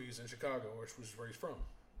lots of movies in Chicago, which was where he's from.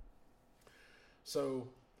 So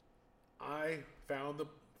I found the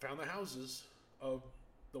houses of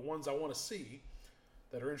the ones I want to see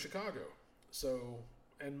that are in Chicago. So,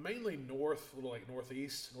 and mainly northwest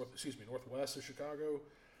of Chicago.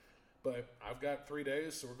 But I've got 3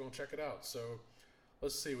 days, so we're going to check it out. So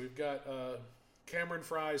let's see. We've got Cameron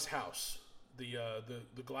Fry's house, the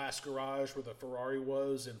glass garage where the Ferrari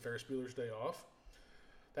was in Ferris Bueller's Day Off.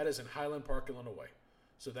 That is in Highland Park, Illinois.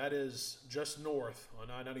 So that is just north on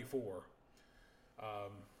I-94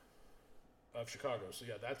 of Chicago. So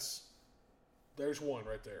yeah, there's one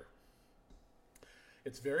right there.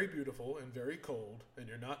 It's very beautiful and very cold, and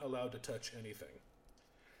you're not allowed to touch anything.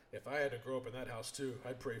 If I had to grow up in that house too,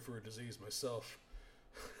 I'd pray for a disease myself.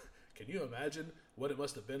 Can you imagine what it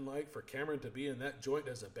must have been like for Cameron to be in that joint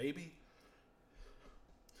as a baby?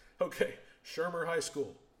 Okay, Shermer High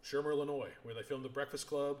School, Shermer, Illinois, where they filmed The Breakfast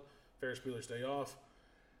Club, Ferris Bueller's Day Off,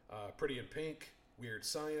 Pretty in Pink, Weird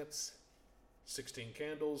Science, 16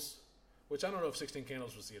 Candles, which I don't know if 16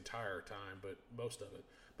 Candles was the entire time, but most of it.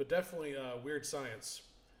 But definitely Weird Science,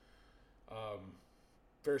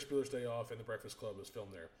 Ferris Bueller's Day Off, and The Breakfast Club was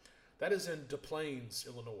filmed there. That is in Des Plaines,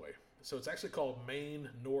 Illinois. So it's actually called Maine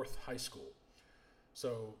North High School.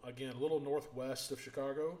 So again, a little northwest of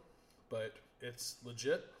Chicago, but it's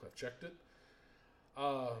legit. I've checked it.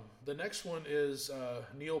 The next one is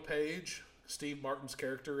Neil Page, Steve Martin's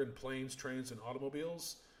character in Planes, Trains, and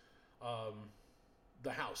Automobiles.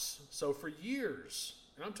 The house. So for years,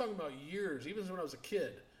 and I'm talking about years, even when I was a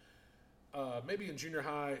kid, maybe in junior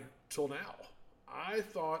high till now, I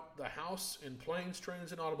thought the house in Planes,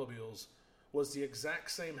 Trains, and Automobiles was the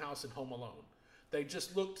exact same house in Home Alone. They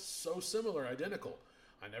just looked so similar, identical.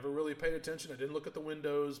 I never really paid attention. I didn't look at the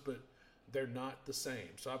windows, but they're not the same.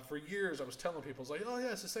 So for years, I was telling people, I was like, oh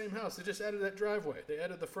yeah, it's the same house. They just added that driveway. They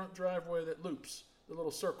added the front driveway that loops, the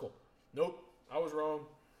little circle. Nope, I was wrong.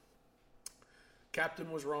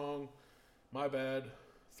 Captain was wrong. My bad.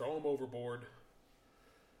 Throw him overboard.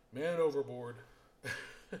 Man overboard.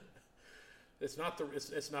 It's not the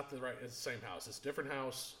right. It's the same house. It's a different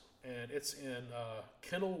house, and it's in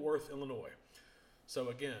Kenilworth, Illinois. So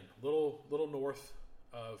again, little north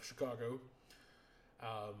of Chicago.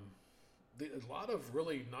 A lot of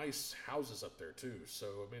really nice houses up there too. So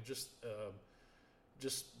I mean, just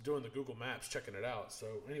doing the Google Maps, checking it out. So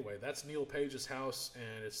anyway, that's Neil Page's house,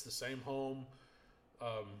 and it's the same home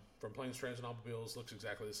from Planes, Trains, and Automobiles. Looks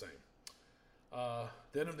exactly the same.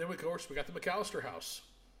 Then of course we got the McAllister house.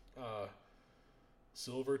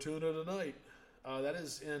 Silver Tuna Tonight.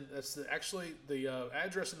 That's actually the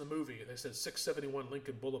address in the movie. They said 671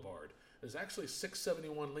 Lincoln Boulevard. It's actually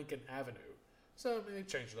 671 Lincoln Avenue. So they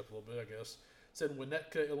changed it up a little bit, I guess. It's in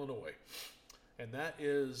Winnetka, Illinois, and that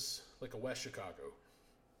is like a West Chicago.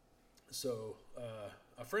 So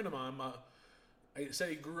a friend of mine, he said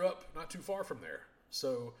he grew up not too far from there.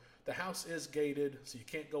 So the house is gated, so you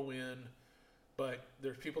can't go in. But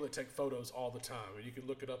there's people that take photos all the time, and you can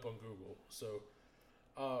look it up on Google. So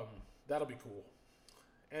that'll be cool.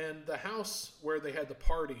 And the house where they had the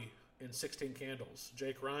party in 16 Candles,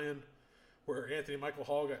 Jake Ryan, where Anthony Michael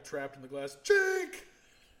Hall got trapped in the glass. Jake!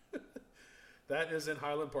 That is in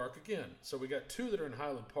Highland Park again. So we got two that are in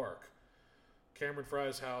Highland Park. Cameron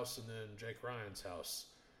Fry's house and then Jake Ryan's house.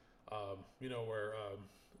 Where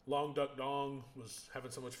Long Duck Dong was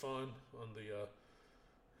having so much fun on the...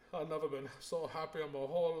 I've never been so happy in my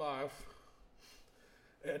whole life.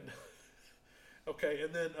 And... Okay,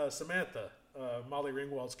 and then Samantha, Molly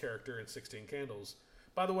Ringwald's character in 16 Candles.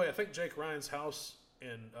 By the way, I think Jake Ryan's house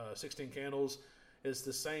in 16 Candles is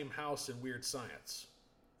the same house in Weird Science.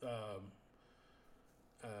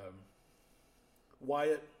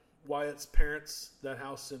 Wyatt's parents, that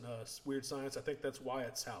house in Weird Science, I think that's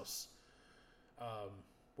Wyatt's house.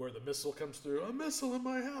 Where the missile comes through. A missile in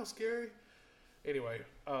my house, Gary. Anyway,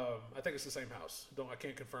 I think it's the same house. I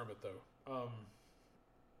can't confirm it though.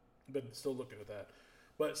 Been still looking at that.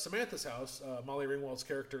 But Samantha's house, Molly Ringwald's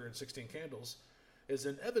character in 16 Candles, is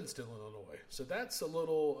in Evanston, Illinois. So that's a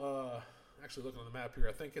little, actually looking on the map here,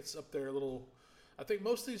 I think it's up there a little, I think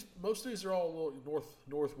most of these are all a little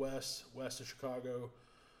northwest, west of Chicago,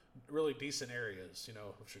 really decent areas,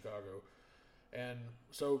 of Chicago. And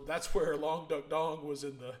so that's where Long Duck Dong was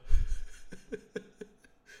in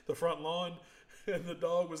the front lawn, and the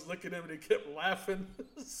dog was licking him and he kept laughing.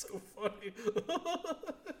 It's so funny.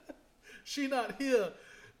 She not here.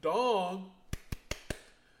 Dong.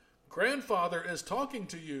 Grandfather is talking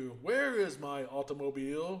to you. Where is my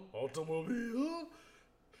automobile? Automobile?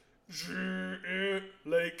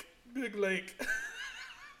 Lake. Big lake.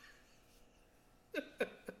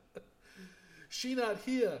 She not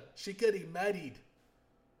here. She getting married.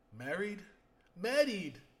 Married?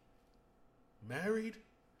 Married. Married?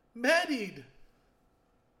 Married.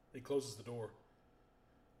 He closes the door.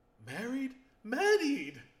 Married?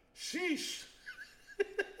 Married. Sheesh.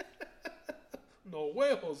 No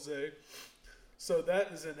way, Jose. So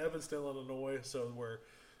that is in Evanston, Illinois. So where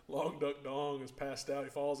Long Duck Dong is passed out. He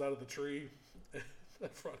falls out of the tree in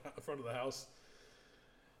front of the house.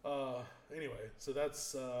 Anyway, so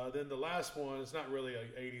that's then the last one is not really an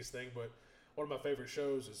 80s thing, but one of my favorite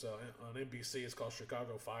shows is on NBC. It's called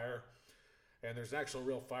Chicago Fire. And there's an actual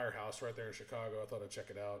real firehouse right there in Chicago. I thought I'd check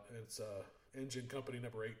it out. It's Engine Company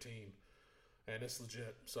number 18. And it's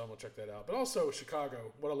legit, so I'm going to check that out. But also,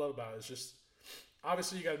 Chicago, what I love about it is just,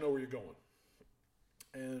 obviously, you got to know where you're going.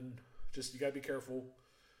 And just, you got to be careful.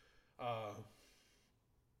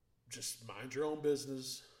 Just mind your own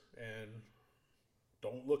business and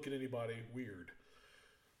don't look at anybody weird.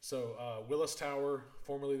 So, Willis Tower,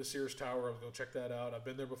 formerly the Sears Tower, I'm going to check that out. I've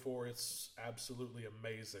been there before. It's absolutely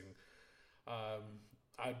amazing.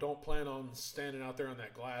 I don't plan on standing out there on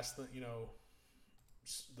that glass, the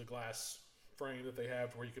glass frame that they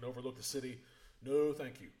have where you can overlook the city. No,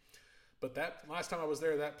 thank you. But that last time I was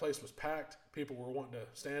there, that place was packed. People were wanting to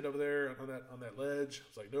stand over there on that ledge. I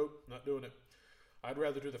was like, nope, not doing it. I'd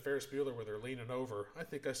rather do the Ferris Bueller where they're leaning over. I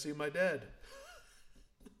think I see my dad.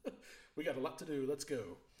 We got a lot to do. Let's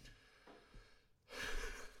go.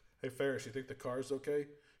 Hey, Ferris, you think the car's okay?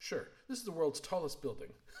 Sure. This is the world's tallest building.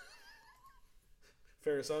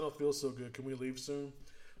 Ferris, I don't feel so good. Can we leave soon?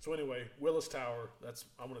 So anyway, Willis Tower.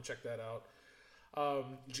 I'm going to check that out.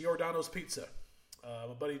 Giordano's Pizza.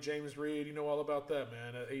 My buddy James Reed, you know all about that,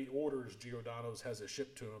 man. He orders Giordano's, has it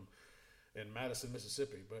shipped to him in Madison,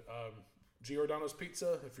 Mississippi. But Giordano's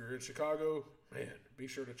Pizza, if you're in Chicago, man, be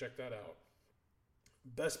sure to check that out.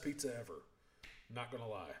 Best pizza ever. Not going to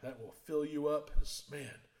lie. That will fill you up.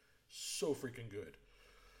 Man, so freaking good.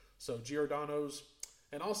 So Giordano's.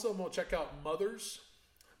 And also I'm going to check out Mother's.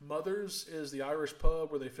 Mother's is the Irish pub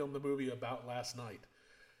where they filmed the movie About Last Night.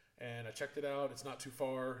 and I checked it out. It's not too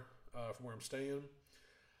far from where I'm staying.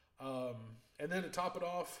 And then to top it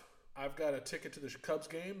off, I've got a ticket to the Cubs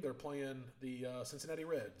game. They're playing the Cincinnati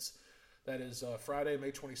Reds. That is Friday,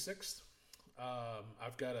 May 26th.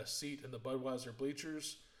 I've got a seat in the Budweiser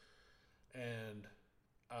bleachers. And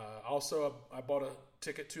also I bought a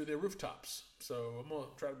ticket to the rooftops. So I'm going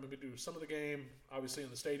to try to maybe do some of the game, obviously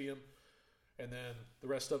in the stadium, and then the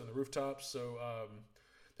rest of it in the rooftops. So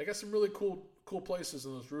they got some really cool places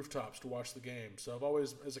in those rooftops to watch the game. So I've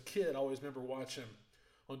always, as a kid, I always remember watching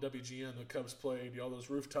on WGN the Cubs played, all those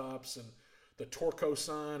rooftops and the Torco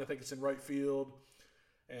sign. I think it's in right field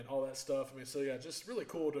and all that stuff. I mean, so yeah, just really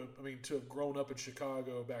cool to have grown up in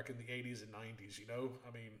Chicago back in the 80s and 90s,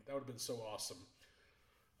 I mean, that would have been so awesome.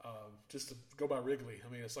 Just to go by Wrigley.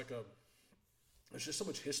 I mean, there's just so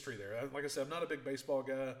much history there. Like I said, I'm not a big baseball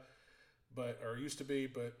guy, or used to be,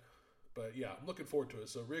 but yeah, I'm looking forward to it.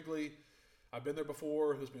 So Wrigley, I've been there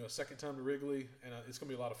before. This will be a second time to Wrigley, and it's going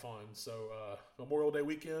to be a lot of fun. So Memorial Day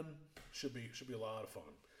weekend should be a lot of fun.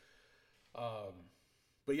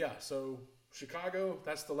 But yeah, so Chicago,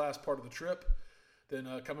 that's the last part of the trip. Then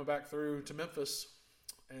coming back through to Memphis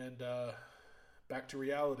and back to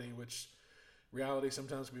reality, which reality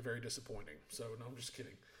sometimes can be very disappointing. So no, I'm just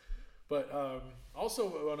kidding. But also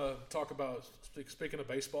I want to talk about, speaking of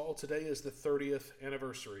baseball, today is the 30th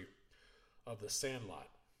anniversary of The Sandlot.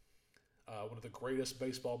 One of the greatest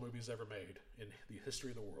baseball movies ever made in the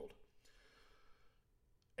history of the world.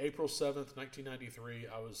 April 7th, 1993,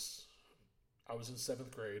 I was in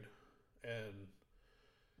 7th grade, and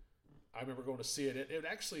I remember going to see it. It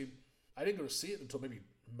actually, I didn't go to see it until maybe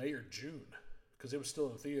May or June, because it was still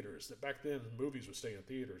in theaters. That back then, movies would stay in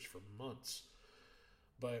theaters for months.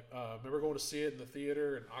 But I remember going to see it in the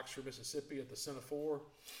theater in Oxford, Mississippi at the Cine4,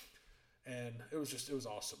 and it was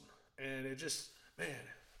awesome. And it just, man,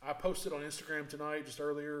 I posted on Instagram tonight, just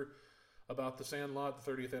earlier, about The Sandlot,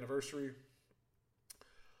 the 30th anniversary.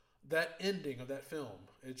 That ending of that film,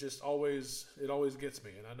 it always gets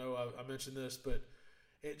me. And I know I mentioned this, but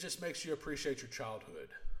it just makes you appreciate your childhood.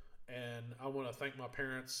 And I want to thank my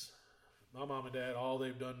parents, my mom and dad, all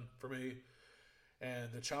they've done for me,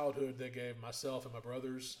 and the childhood they gave myself and my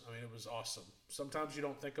brothers. I mean, it was awesome. Sometimes you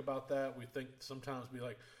don't think about that. We think sometimes be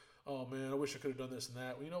like, oh man, I wish I could have done this and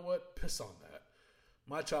that. Well, you know what? Piss on that.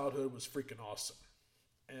 My childhood was freaking awesome.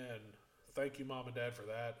 And thank you, Mom and Dad, for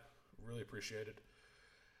that. Really appreciate it.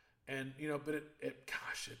 And, but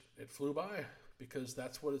it flew by, because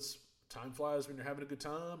that's what time flies when you're having a good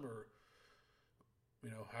time, or,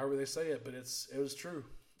 however they say it, but it was true.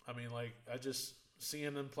 I mean, like, I just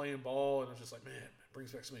seeing them playing ball, and I was just like, man, it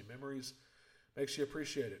brings back so many memories. Makes you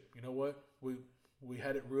appreciate it. You know what? We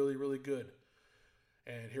had it really, really good.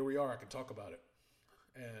 And here we are. I can talk about it.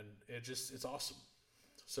 And it's awesome.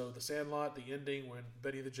 So The Sandlot, the ending when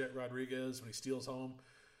Benny the Jet Rodriguez, when he steals home,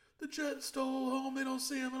 the Jet stole home. They don't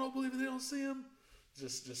see him. I don't believe they don't see him.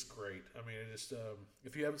 Just great. I mean,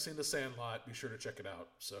 if you haven't seen The Sandlot, be sure to check it out.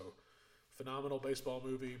 So phenomenal baseball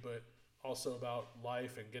movie, but also about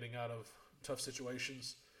life and getting out of tough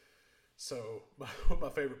situations. So one of my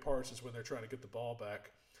favorite parts is when they're trying to get the ball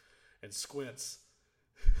back, and Squints,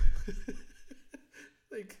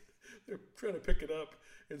 they're trying to pick it up,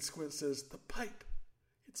 and Squint says, "The pipe,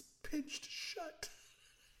 it's pinched shut."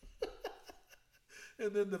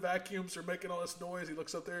 And then the vacuums are making all this noise. He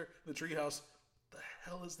looks up there in the treehouse. The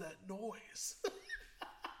hell is that noise?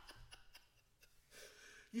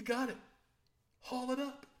 You got it. Haul it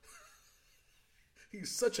up. He's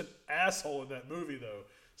such an asshole in that movie, though.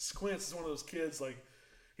 Squints is one of those kids, like,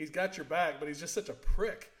 he's got your back, but he's just such a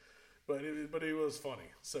prick. But he was funny.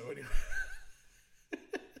 So anyway,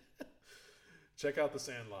 check out The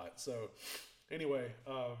Sandlot. So anyway,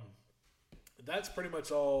 that's pretty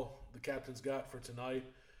much all the captain's got for tonight.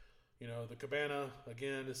 The cabana,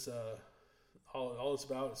 again, is all it's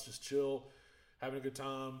about. It's just chill, having a good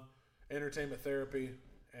time, entertainment therapy,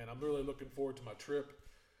 and I'm really looking forward to my trip.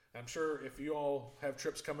 I'm sure if you all have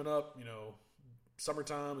trips coming up,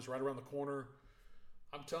 summertime is right around the corner.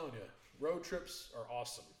 I'm telling you, road trips are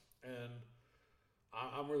awesome, and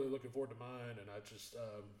I'm really looking forward to mine. And I just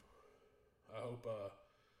I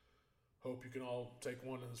hope you can all take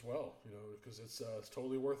one as well, because it's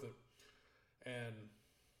totally worth it. And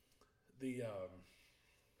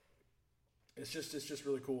it's just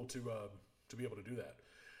really cool to be able to do that.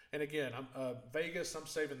 And again, Vegas, I'm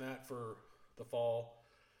saving that for the fall.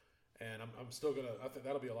 And I'm still I think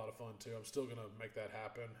that'll be a lot of fun too. I'm still gonna make that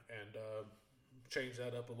happen and change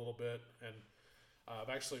that up a little bit. And I'm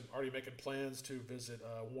actually already making plans to visit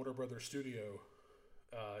Warner Brothers Studio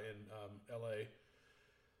in LA.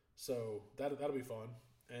 So that'll be fun.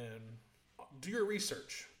 And do your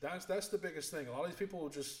research. That's the biggest thing. A lot of these people will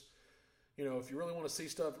just, if you really want to see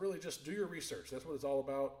stuff, really just do your research. That's what it's all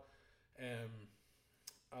about. And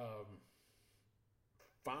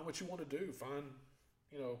find what you want to do. Find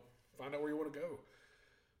out where you want to go.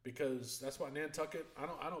 Because that's why Nantucket, I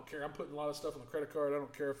don't care. I'm putting a lot of stuff on the credit card. I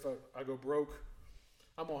don't care if I go broke.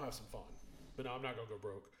 I'm going to have some fun. But no, I'm not going to go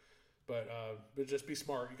broke. But just be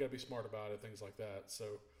smart. You got to be smart about it, things like that.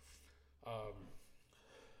 So,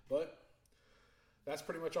 but that's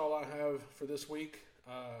pretty much all I have for this week.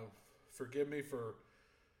 Forgive me for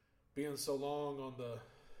being so long on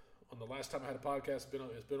the last time I had a podcast. It's been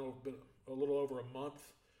a little over a month.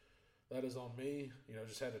 That is on me.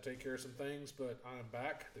 Just had to take care of some things, but I am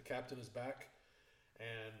back. The captain is back,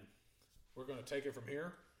 and we're going to take it from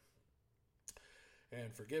here.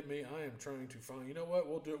 And forgive me, I am trying to find. You know what?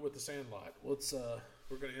 We'll do it with the Sandlot. We're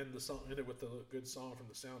going to end it with a good song from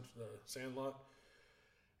the Sandlot,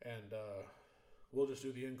 and we'll just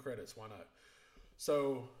do the end credits. Why not?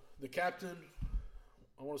 So the captain,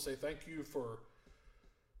 I want to say thank you for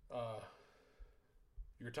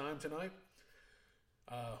your time tonight.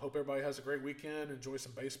 Hope everybody has a great weekend. Enjoy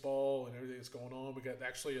some baseball and everything that's going on. We got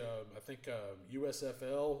actually, I think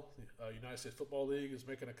USFL, United States Football League, is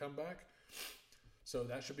making a comeback. So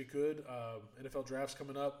that should be good. NFL draft's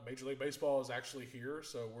coming up. Major League Baseball is actually here.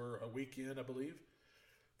 So we're a week in, I believe,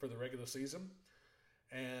 for the regular season.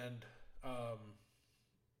 And a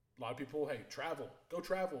lot of people, hey, travel. Go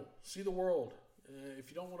travel. See the world. If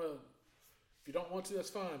you don't want to, that's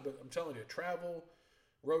fine. But I'm telling you, travel.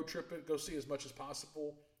 Road trip it, go see as much as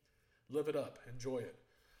possible. Live it up. Enjoy it.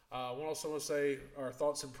 I also want to say our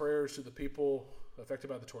thoughts and prayers to the people affected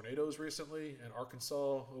by the tornadoes recently in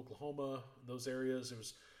Arkansas, Oklahoma, those areas. It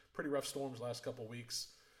was pretty rough storms last couple of weeks.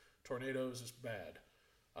 Tornadoes is bad.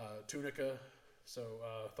 Tunica. So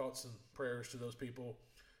thoughts and prayers to those people.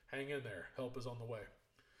 Hang in there. Help is on the way.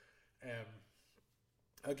 And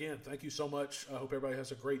again, thank you so much. I hope everybody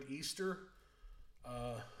has a great Easter.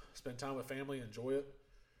 Spend time with family. Enjoy it.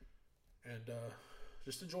 And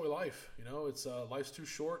just enjoy life. It's life's too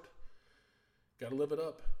short. Got to live it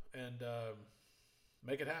up and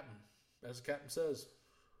make it happen. As the captain says,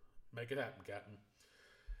 make it happen, Captain.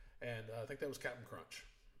 And I think that was Captain Crunch.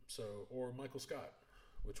 Or Michael Scott.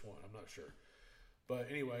 Which one? I'm not sure. But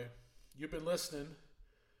anyway, you've been listening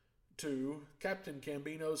to Captain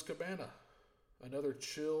Cambino's Cabana. Another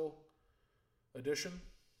chill edition.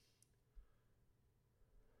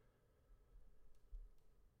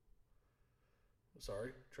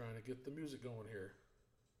 Sorry, trying to get the music going here.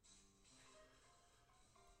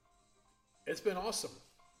 It's been awesome.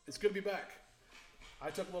 It's good to be back.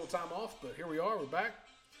 I took a little time off, but here we are. We're back.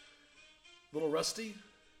 A little rusty.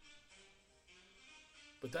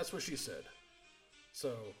 But that's what she said.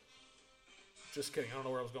 So, just kidding. I don't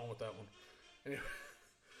know where I was going with that one. Anyway.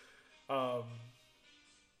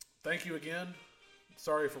 Thank you again.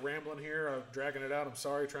 Sorry for rambling here. I'm dragging it out. I'm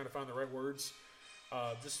sorry. Trying to find the right words.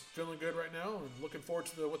 Just feeling good right now and looking forward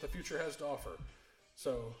to what the future has to offer.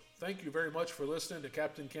 So thank you very much for listening to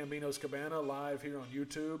Captain Cambino's Cabana live here on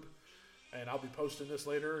YouTube. And I'll be posting this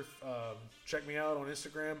later. Check me out on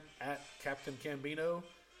Instagram at Captain Cambino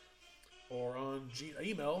or on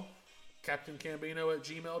email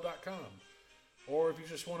captaincambino@gmail.com. Or if you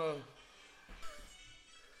just want to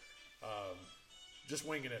just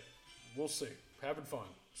winging it. We'll see. Having fun.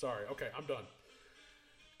 Sorry. Okay, I'm done.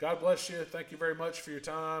 God bless you. Thank you very much for your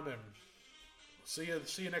time, and see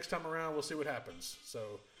you next time around. We'll see what happens.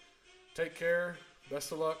 So take care.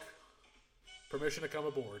 Best of luck. Permission to come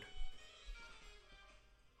aboard.